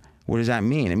are. What does that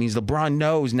mean? It means LeBron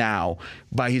knows now,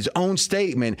 by his own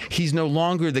statement, he's no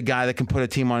longer the guy that can put a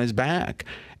team on his back.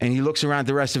 And he looks around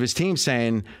the rest of his team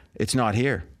saying, it's not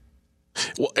here.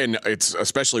 Well, and it's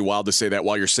especially wild to say that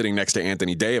while you're sitting next to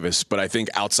Anthony Davis, but I think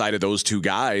outside of those two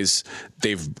guys,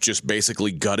 they've just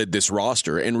basically gutted this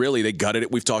roster. And really, they gutted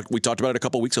it. We talked about it a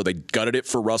couple of weeks ago. They gutted it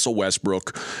for Russell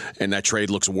Westbrook, and that trade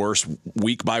looks worse.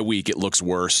 Week by week, it looks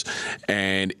worse.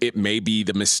 And it may be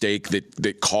the mistake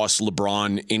that cost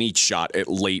LeBron any shot at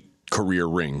late career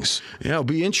rings. Yeah, it'll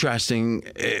be interesting.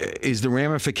 Is the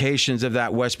ramifications of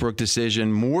that Westbrook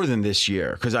decision more than this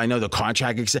year? Because I know the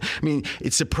contract,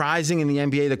 it's surprising in the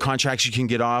NBA the contracts you can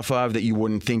get off of that you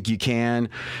wouldn't think you can.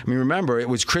 I mean, remember, it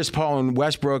was Chris Paul and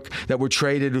Westbrook that were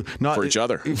traded not for each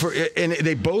other. And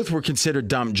they both were considered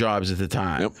dump jobs at the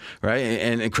time, right?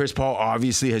 And Chris Paul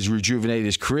obviously has rejuvenated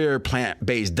his career.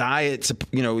 Plant-based diets,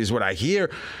 is what I hear.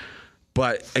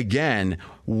 But again,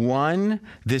 one,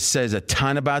 this says a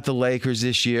ton about the Lakers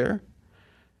this year.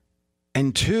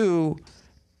 And two,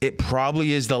 it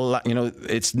probably is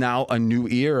it's now a new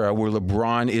era where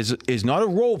LeBron is not a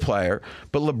role player,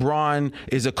 but LeBron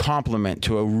is a complement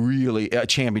to a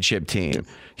championship team.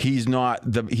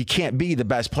 He can't be the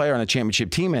best player on a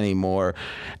championship team anymore.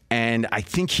 And I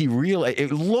think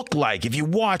it looked like, if you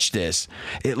watch this,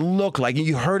 it looked like, and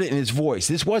you heard it in his voice,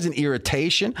 this wasn't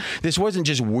irritation. This wasn't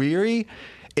just weary.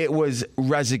 It was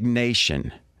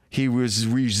resignation. He was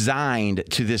resigned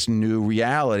to this new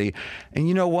reality. And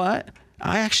you know what?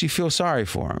 I actually feel sorry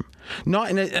for him. Not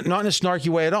in a snarky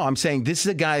way at all. I'm saying this is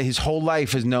a guy, his whole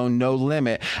life has known no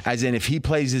limit, as in if he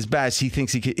plays his best, he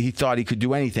thinks he thought he could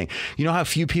do anything. You know how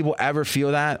few people ever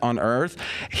feel that on earth?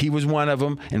 He was one of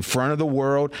them in front of the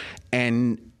world,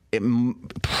 and it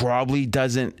probably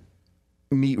doesn't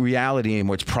meet reality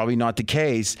anymore. It's probably not the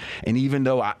case. And even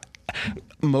though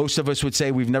most of us would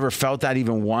say we've never felt that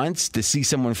even once, to see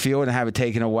someone feel it and have it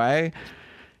taken away,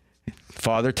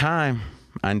 Father Time.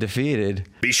 Undefeated.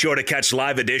 Be sure to catch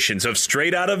live editions of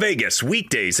Straight Outta Vegas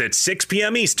weekdays at 6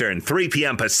 p.m. Eastern, 3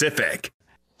 p.m. Pacific.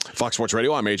 Fox Sports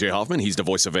Radio, I'm AJ Hoffman. He's the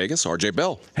voice of Vegas, RJ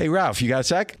Bell. Hey, Ralph, you got a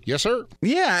sec? Yes, sir.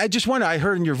 Yeah, I just wonder, I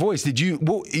heard in your voice, you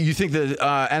think the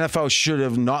NFL should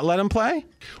have not let him play?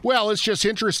 Well, it's just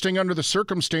interesting under the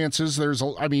circumstances.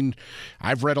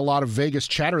 I've read a lot of Vegas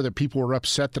chatter that people were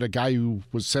upset that a guy who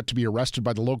was set to be arrested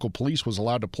by the local police was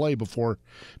allowed to play before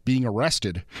being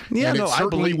arrested. Yeah, and it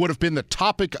certainly would have been the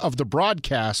topic of the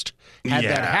broadcast had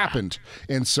that happened.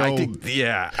 And so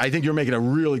I think you're making a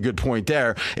really good point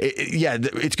there.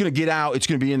 It's going to get out. It's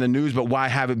going to be in the news, but why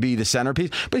have it be the centerpiece?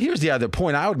 But here's the other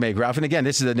point I would make, Ralph, and again,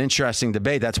 this is an interesting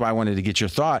debate. That's why I wanted to get your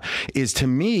thought, is to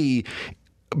me,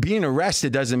 being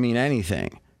arrested doesn't mean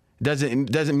anything.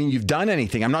 Doesn't mean you've done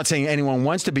anything. I'm not saying anyone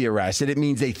wants to be arrested. It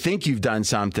means they think you've done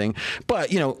something,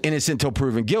 but innocent until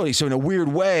proven guilty. So in a weird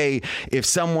way, if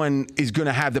someone is going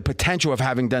to have the potential of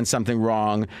having done something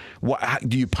wrong,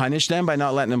 do you punish them by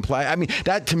not letting them play? I mean,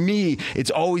 that to me,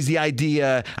 it's always the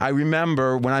idea. I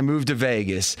remember when I moved to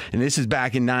Vegas, and this is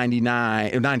back in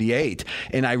 98,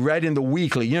 and I read in the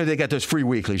weekly, they got those free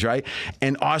weeklies, right?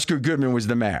 And Oscar Goodman was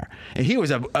the mayor. And he was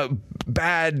a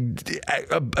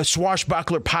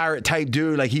swashbuckler pirate type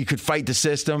dude, like he could fight the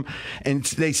system. And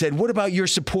they said, what about your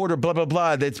supporter, blah, blah,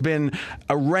 blah, that's been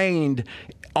arraigned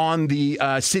on the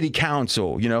city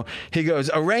council? He goes,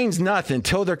 arraigns nothing.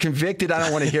 Until they're convicted, I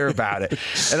don't want to hear about it.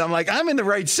 And I'm like, I'm in the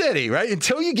right city, right?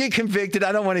 Until you get convicted,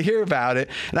 I don't want to hear about it.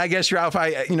 And I guess, Ralph,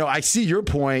 I see your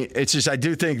point. It's just, I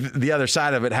do think the other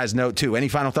side of it has note too. Any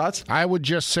final thoughts? I would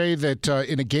just say that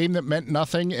in a game that meant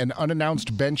nothing, an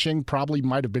unannounced benching probably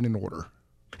might have been in order.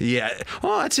 Yeah.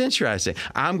 Oh, that's interesting.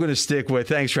 I'm going to stick with,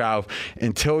 thanks, Ralph,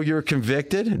 until you're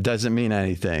convicted, it doesn't mean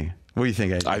anything. What do you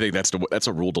think, AJ? I think that's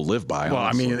a rule to live by. Well,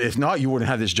 honestly. If not, you wouldn't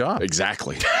have this job.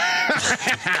 Exactly. All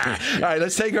right,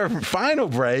 let's take our final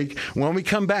break. When we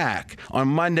come back, on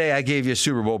Monday, I gave you a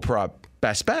Super Bowl prop.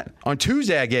 Best bet. On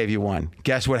Tuesday, I gave you one.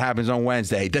 Guess what happens on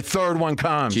Wednesday? The third one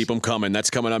comes. Keep them coming.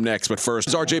 That's coming up next. But first,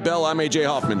 it's RJ Bell. I'm AJ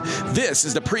Hoffman. This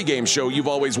is the pregame show you've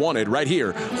always wanted right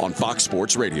here on Fox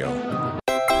Sports Radio.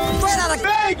 Straight out of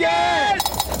Vegas!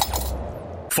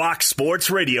 Fox Sports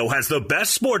Radio has the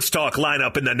best sports talk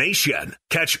lineup in the nation.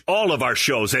 Catch all of our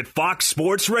shows at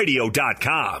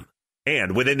foxsportsradio.com.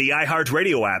 And within the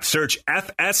iHeartRadio app, search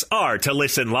FSR to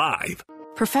listen live.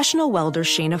 Professional welder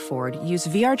Shayna Ford used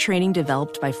VR training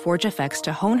developed by ForgeFX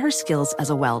to hone her skills as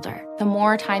a welder. The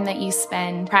more time that you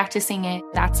spend practicing it,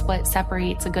 that's what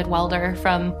separates a good welder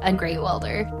from a great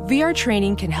welder. VR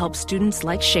training can help students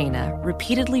like Shayna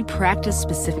repeatedly practice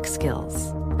specific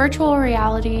skills. Virtual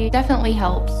reality definitely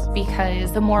helps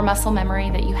because the more muscle memory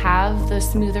that you have, the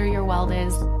smoother your weld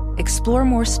is. Explore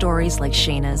more stories like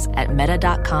Shayna's at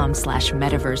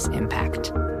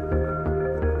meta.com/metaverseimpact.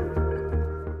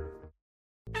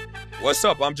 What's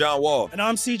up? I'm John Wall. And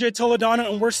I'm CJ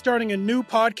Toledano, and we're starting a new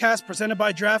podcast presented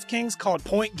by DraftKings called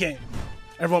Point Game.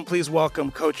 Everyone, please welcome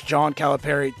Coach John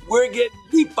Calipari. We're getting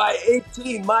beat by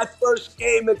 18. My first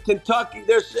game in Kentucky,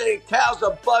 they're saying Cal's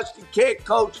a bust. He can't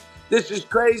coach. This is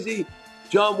crazy.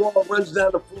 John Wall runs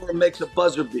down the floor and makes a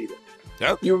buzzer beater.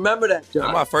 Yep. You remember that, John?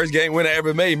 That's my first game winner I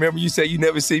ever made. Remember you said you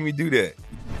never see me do that.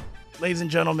 Ladies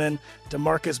and gentlemen,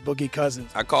 DeMarcus Boogie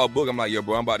Cousins. I called Boog. I'm like, yo,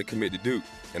 bro, I'm about to commit to Duke.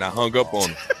 And I hung up on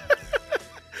him.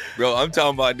 Bro, I'm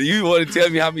talking about, do you want to tell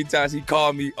me how many times he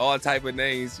called me all type of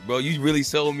names? Bro, you really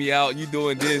sold me out. You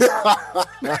doing this.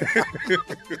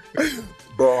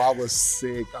 Bro, I was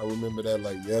sick. I remember that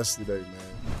like yesterday,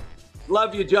 man.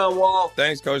 Love you, John Wall.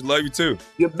 Thanks, Coach. Love you, too.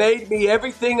 You made me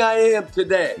everything I am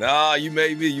today. Nah, you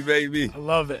made me. You made me. I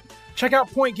love it. Check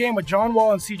out Point Game with John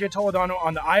Wall and CJ Toledano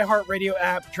on the iHeartRadio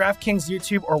app, DraftKings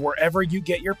YouTube, or wherever you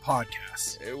get your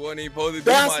podcasts. It wasn't even supposed to be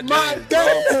That's my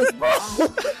dance, bro.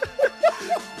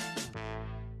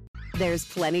 There's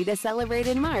plenty to celebrate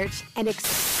in March and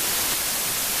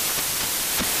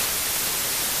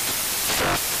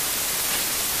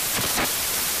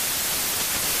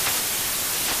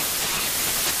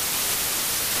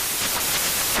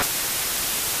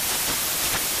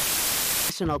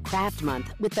National Craft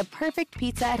Month with the perfect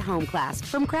pizza at home class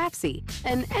from Craftsy.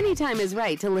 And anytime is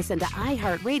right to listen to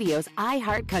iHeartRadio's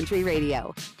iHeart Country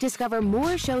Radio. Discover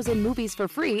more shows and movies for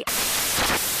free.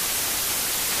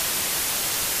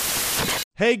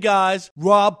 Hey guys,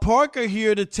 Rob Parker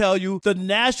here to tell you the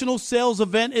national sales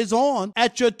event is on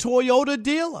at your Toyota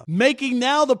dealer, making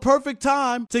now the perfect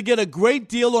time to get a great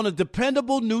deal on a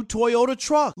dependable new Toyota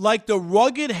truck like the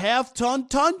rugged half-ton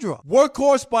Tundra.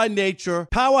 Workhorse by nature,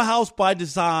 powerhouse by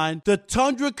design, the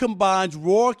Tundra combines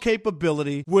raw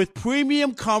capability with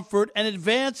premium comfort and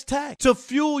advanced tech to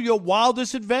fuel your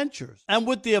wildest adventures. And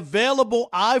with the available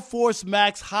iForce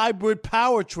Max hybrid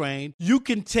powertrain, you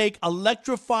can take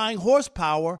electrifying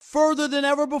horsepower further than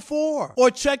ever before.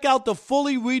 Or check out the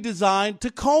fully redesigned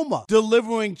Tacoma,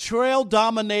 delivering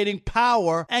trail-dominating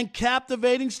power and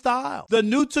captivating style. The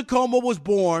new Tacoma was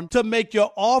born to make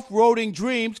your off-roading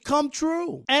dreams come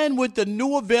true. And with the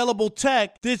new available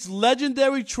tech, this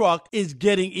legendary truck is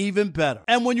getting even better.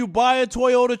 And when you buy a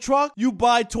Toyota truck, you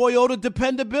buy Toyota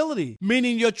dependability,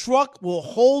 meaning your truck will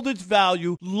hold its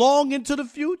value long into the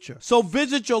future. So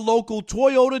visit your local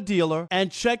Toyota dealer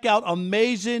and check out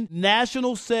amazing national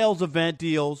sales event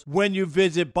deals when you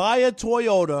visit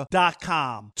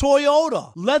buyatoyota.com.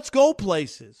 Toyota, let's go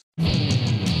places.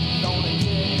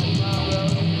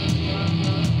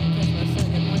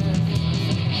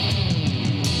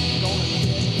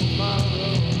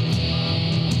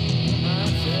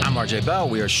 I'm RJ Bell.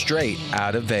 We are straight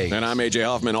out of Vegas. And I'm AJ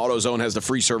Hoffman. AutoZone has the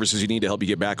free services you need to help you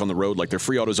get back on the road, like their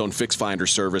free AutoZone Fix Finder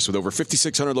service. With over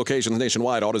 5,600 locations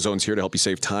nationwide, AutoZone's here to help you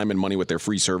save time and money with their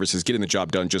free services. Getting the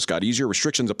job done just got easier.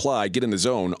 Restrictions apply. Get in the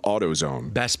zone.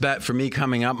 AutoZone. Best bet for me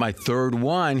coming up, my third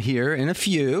one here in a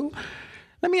few.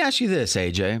 Let me ask you this,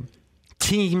 AJ.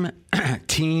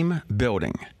 Team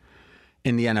building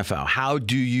in the NFL. How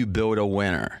do you build a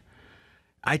winner?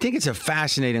 I think it's a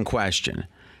fascinating question.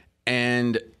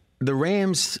 And the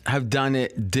Rams have done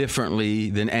it differently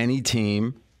than any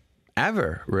team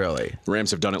ever, really.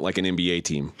 Rams have done it like an NBA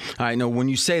team. All right, now, when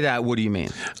you say that, what do you mean?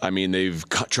 I mean, they've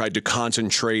tried to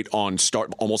concentrate on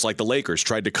almost like the Lakers,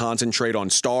 tried to concentrate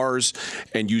on stars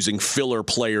and using filler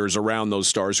players around those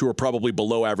stars who are probably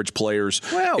below average players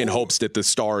in hopes that the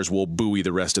stars will buoy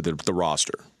the rest of the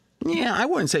roster. Yeah, I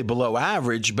wouldn't say below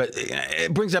average, but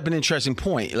it brings up an interesting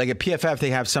point. Like at PFF, they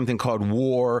have something called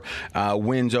WAR,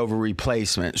 wins over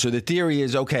replacement. So the theory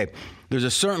is, okay, there's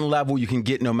a certain level you can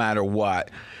get no matter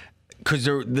what. Because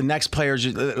the next players,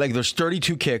 like there's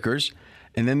 32 kickers,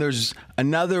 and then there's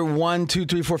another 1, 2,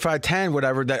 3, 4, 5, 10,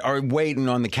 whatever, that are waiting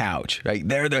on the couch. Right?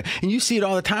 They're there. And you see it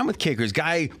all the time with kickers.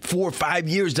 Guy 4 or 5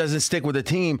 years doesn't stick with a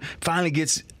team, finally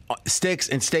sticks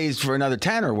and stays for another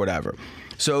 10 or whatever.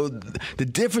 So the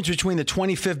difference between the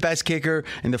 25th best kicker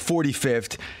and the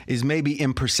 45th is maybe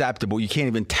imperceptible. You can't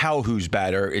even tell who's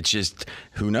better. It's just,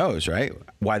 who knows, right?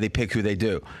 Why they pick who they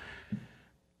do.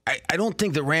 I don't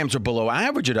think the Rams are below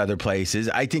average at other places.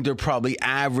 I think they're probably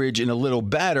average and a little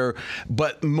better,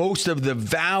 but most of the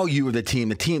value of the team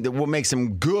that what makes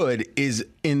them good is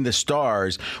in the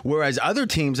stars. Whereas other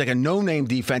teams, like a no-name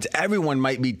defense, everyone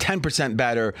might be 10%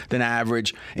 better than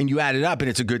average, and you add it up and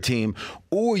it's a good team.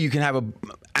 Or you can have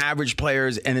average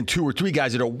players and then 2 or 3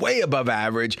 guys that are way above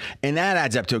average, and that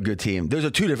adds up to a good team. Those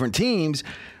are two different teams.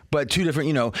 But two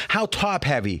different, how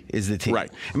top-heavy is the team? Right.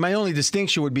 And my only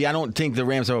distinction would be I don't think the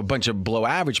Rams have a bunch of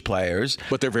below-average players.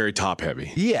 But they're very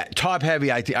top-heavy. Yeah,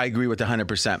 top-heavy, I agree with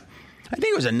 100%. I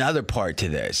think there's another part to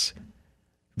this.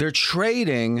 They're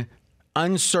trading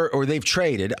they've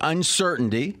traded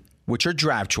uncertainty, which are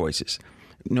draft choices.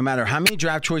 No matter how many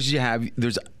draft choices you have,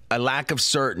 there's a lack of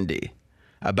certainty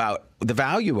about the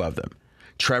value of them.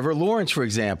 Trevor Lawrence, for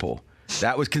example,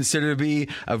 that was considered to be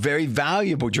a very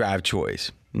valuable draft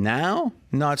choice. Now,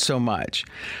 not so much.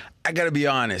 I got to be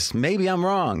honest. Maybe I'm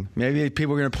wrong. Maybe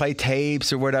people are going to play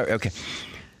tapes or whatever. Okay.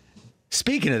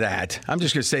 Speaking of that, I'm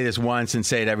just going to say this once and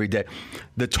say it every day.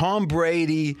 The Tom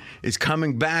Brady is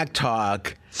coming back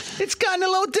talk It's gotten a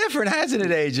little different, hasn't it,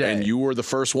 AJ? And you were the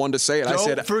first one to say it.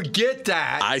 Don't forget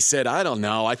that. I said, I don't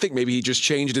know. I think maybe he just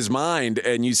changed his mind.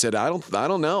 And you said, I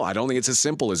don't know. I don't think it's as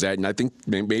simple as that. And I think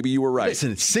maybe you were right.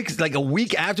 Listen, a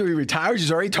week after he retires,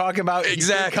 he's already talking about he's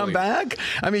gonna come back.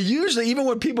 I mean, usually, even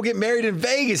when people get married in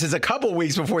Vegas, it's a couple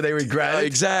weeks before they regret it.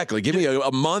 Exactly. Give me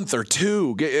a month or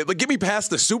two. Give me past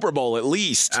the Super Bowl at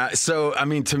least. So, I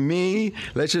mean, to me,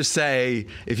 let's just say,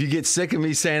 if you get sick of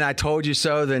me saying I told you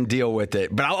so, then deal with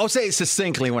it. But I'll say it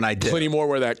succinctly when I did. Plenty more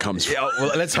where that comes from. Yeah,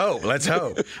 well, let's hope.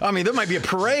 I mean, there might be a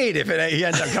parade if he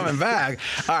ends up coming back.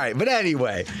 All right, but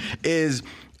anyway, is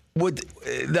with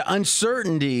the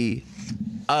uncertainty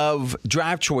of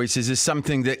draft choices is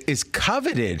something that is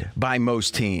coveted by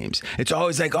most teams. It's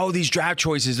always like, oh, these draft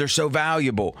choices, they're so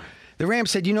valuable. The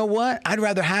Rams said, you know what? I'd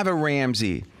rather have a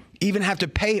Ramsey. Even have to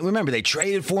pay. Remember, they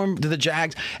traded for him to the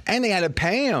Jags, and they had to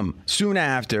pay him soon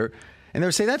after. And they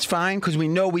would say, that's fine because we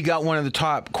know we got one of the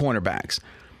top cornerbacks.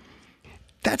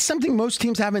 That's something most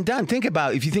teams haven't done. Think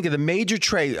about, if you think of the major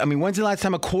trade, I mean, when's the last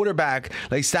time a quarterback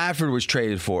like Stafford was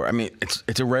traded for? I mean,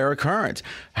 it's a rare occurrence.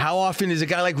 How often is a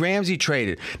guy like Ramsey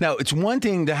traded? Now, it's one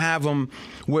thing to have him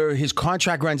where his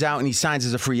contract runs out and he signs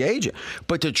as a free agent,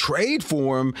 but to trade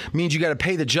for him means you got to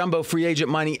pay the jumbo free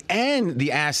agent money and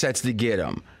the assets to get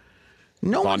him.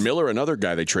 Von Miller, another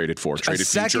guy they traded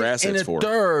future assets for. A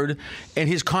third, and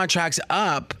his contract's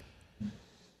up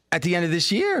at the end of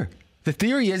this year. The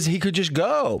theory is he could just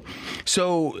go.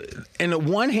 So, in the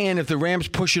one hand, if the Rams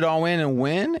push it all in and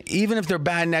win, even if they're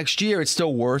bad next year, it's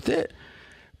still worth it.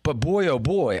 But boy, oh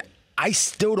boy, I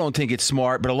still don't think it's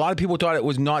smart. But a lot of people thought it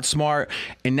was not smart,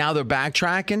 and now they're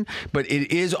backtracking. But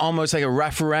it is almost like a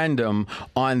referendum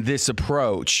on this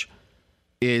approach.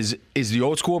 Is the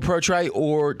old school approach right,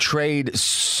 or trade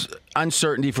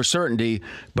uncertainty for certainty,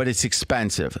 but it's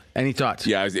expensive? Any thoughts?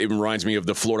 Yeah, it reminds me of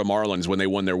the Florida Marlins when they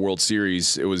won their World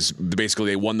Series. It was basically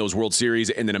they won those World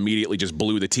Series and then immediately just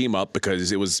blew the team up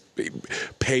because it was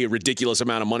pay a ridiculous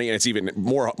amount of money, and it's even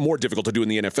more difficult to do in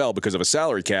the NFL because of a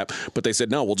salary cap. But they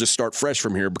said, no, we'll just start fresh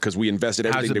from here because we invested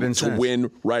everything to win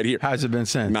right here. How's it been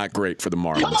since? Not great for the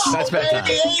Marlins. That's bedtime.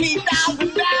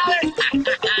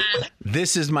 $80,000.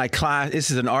 This is my class. This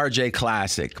is an RJ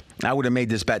classic. I would have made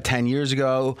this bet 10 years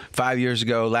ago, 5 years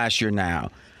ago, last year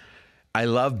now. I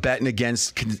love betting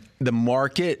against the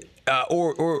market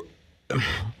or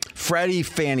Freddie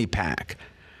fanny pack.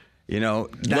 You know,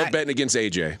 love betting against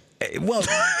AJ. Well,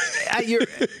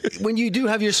 when you do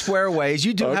have your square ways,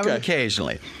 you do have them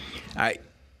occasionally. All right,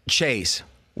 Chase,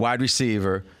 wide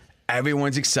receiver.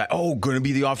 Everyone's excited. Oh, going to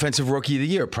be the offensive rookie of the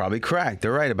year. Probably correct.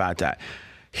 They're right about that.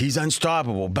 He's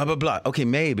unstoppable, blah, blah, blah. Okay,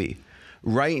 maybe.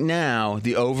 Right now,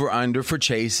 the over-under for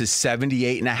Chase is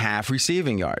 78.5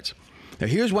 receiving yards. Now,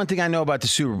 here's one thing I know about the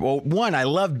Super Bowl. One, I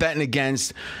love betting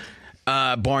against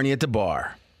Barney at the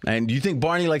bar. And you think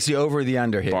Barney likes the over or the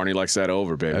under here? Barney likes that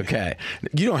over, baby. Okay.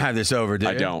 You don't have this over, do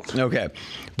you? I don't. Okay.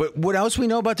 But what else we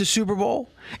know about the Super Bowl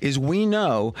is we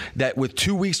know that with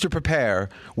 2 weeks to prepare,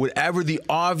 whatever the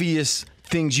obvious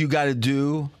things you got to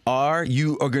do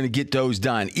you are going to get those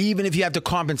done. Even if you have to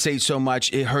compensate so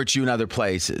much, it hurts you in other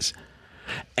places.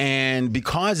 And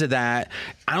because of that,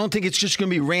 I don't think it's just going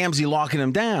to be Ramsey locking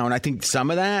him down. I think some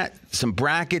of that, some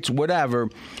brackets, whatever.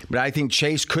 But I think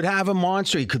Chase could have a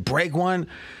monster. He could break one.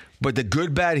 But the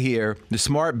good bet here, the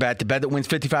smart bet, the bet that wins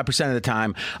 55% of the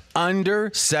time, under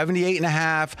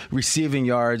 78.5 receiving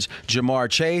yards, Jamar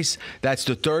Chase. That's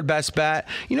the third best bet.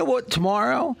 You know what?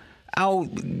 Tomorrow, I'll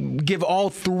give all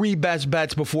three best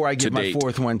bets before I give my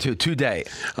fourth one to date.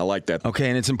 I like that. Okay,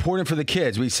 and it's important for the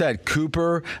kids. We said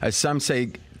Cooper, as some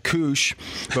say Koosh,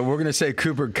 but we're going to say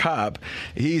Cooper Kupp.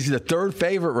 He's the third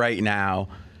favorite right now.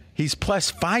 He's plus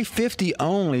 550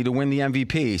 only to win the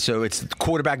MVP. So it's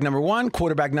quarterback number one,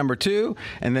 quarterback number two,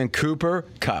 and then Cooper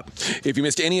Kupp. If you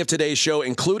missed any of today's show,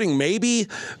 including maybe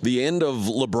the end of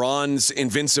LeBron's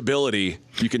invincibility,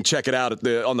 you can check it out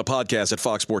on the podcast at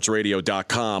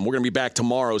foxsportsradio.com. We're going to be back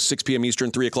tomorrow, 6 p.m.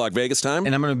 Eastern, 3 o'clock Vegas time.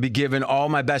 And I'm going to be giving all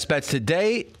my best bets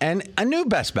today and a new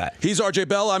best bet. He's RJ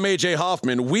Bell. I'm AJ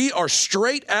Hoffman. We are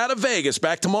straight out of Vegas,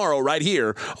 back tomorrow right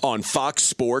here on Fox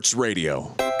Sports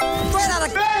Radio. Straight out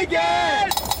of Vegas!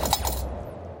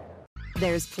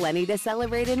 There's plenty to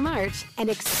celebrate in March and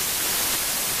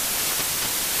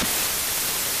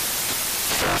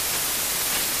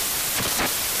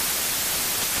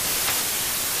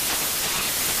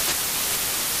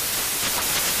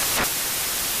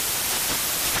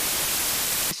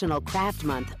National Craft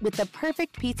Month with the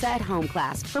perfect pizza at home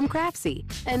class from Craftsy.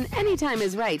 And anytime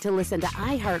is right to listen to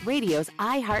iHeartRadio's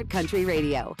iHeart Country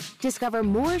Radio. Discover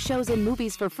more shows and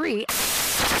movies for free.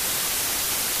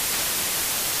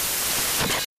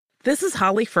 This is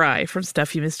Holly Fry from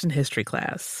Stuff You Missed in History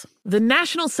class. The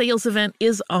national sales event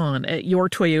is on at your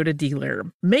Toyota dealer,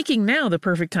 making now the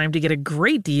perfect time to get a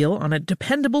great deal on a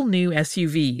dependable new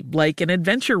SUV, like an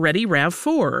adventure-ready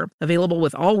RAV4. Available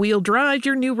with all-wheel drive,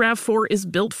 your new RAV4 is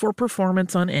built for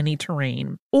performance on any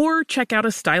terrain. Or check out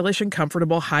a stylish and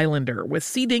comfortable Highlander with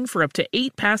seating for up to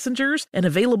 8 passengers and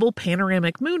available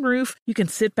panoramic moonroof. You can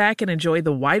sit back and enjoy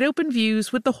the wide-open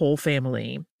views with the whole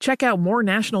family. Check out more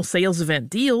national sales event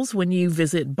deals when you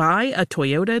visit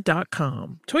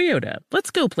buyatoyota.com. Toyota, let's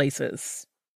go places.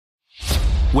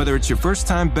 Whether it's your first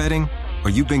time betting or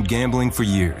you've been gambling for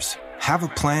years, have a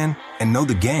plan and know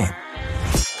the game.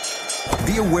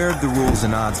 Be aware of the rules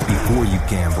and odds before you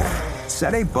gamble.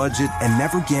 Set a budget and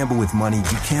never gamble with money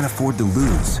you can't afford to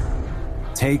lose.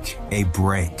 Take a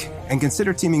break and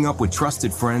consider teaming up with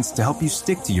trusted friends to help you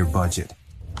stick to your budget.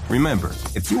 Remember,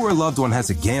 if you or a loved one has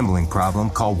a gambling problem,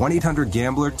 call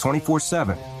 1-800-GAMBLER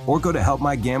 24/7 or go to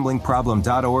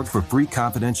helpmygamblingproblem.org for free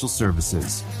confidential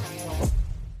services.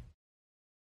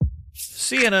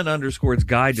 CNN_'s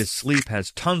Guide to Sleep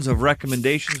has tons of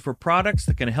recommendations for products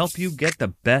that can help you get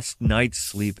the best night's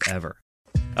sleep ever.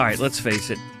 All right, let's face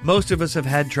it, most of us have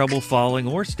had trouble falling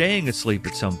or staying asleep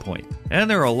at some point, and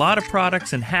there are a lot of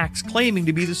products and hacks claiming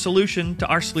to be the solution to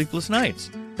our sleepless nights.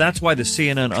 That's why the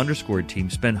CNN_ team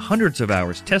spend hundreds of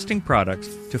hours testing products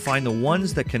to find the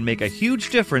ones that can make a huge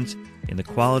difference in the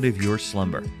quality of your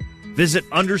slumber. Visit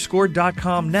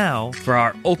underscore.com now for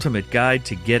our ultimate guide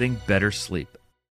to getting better sleep.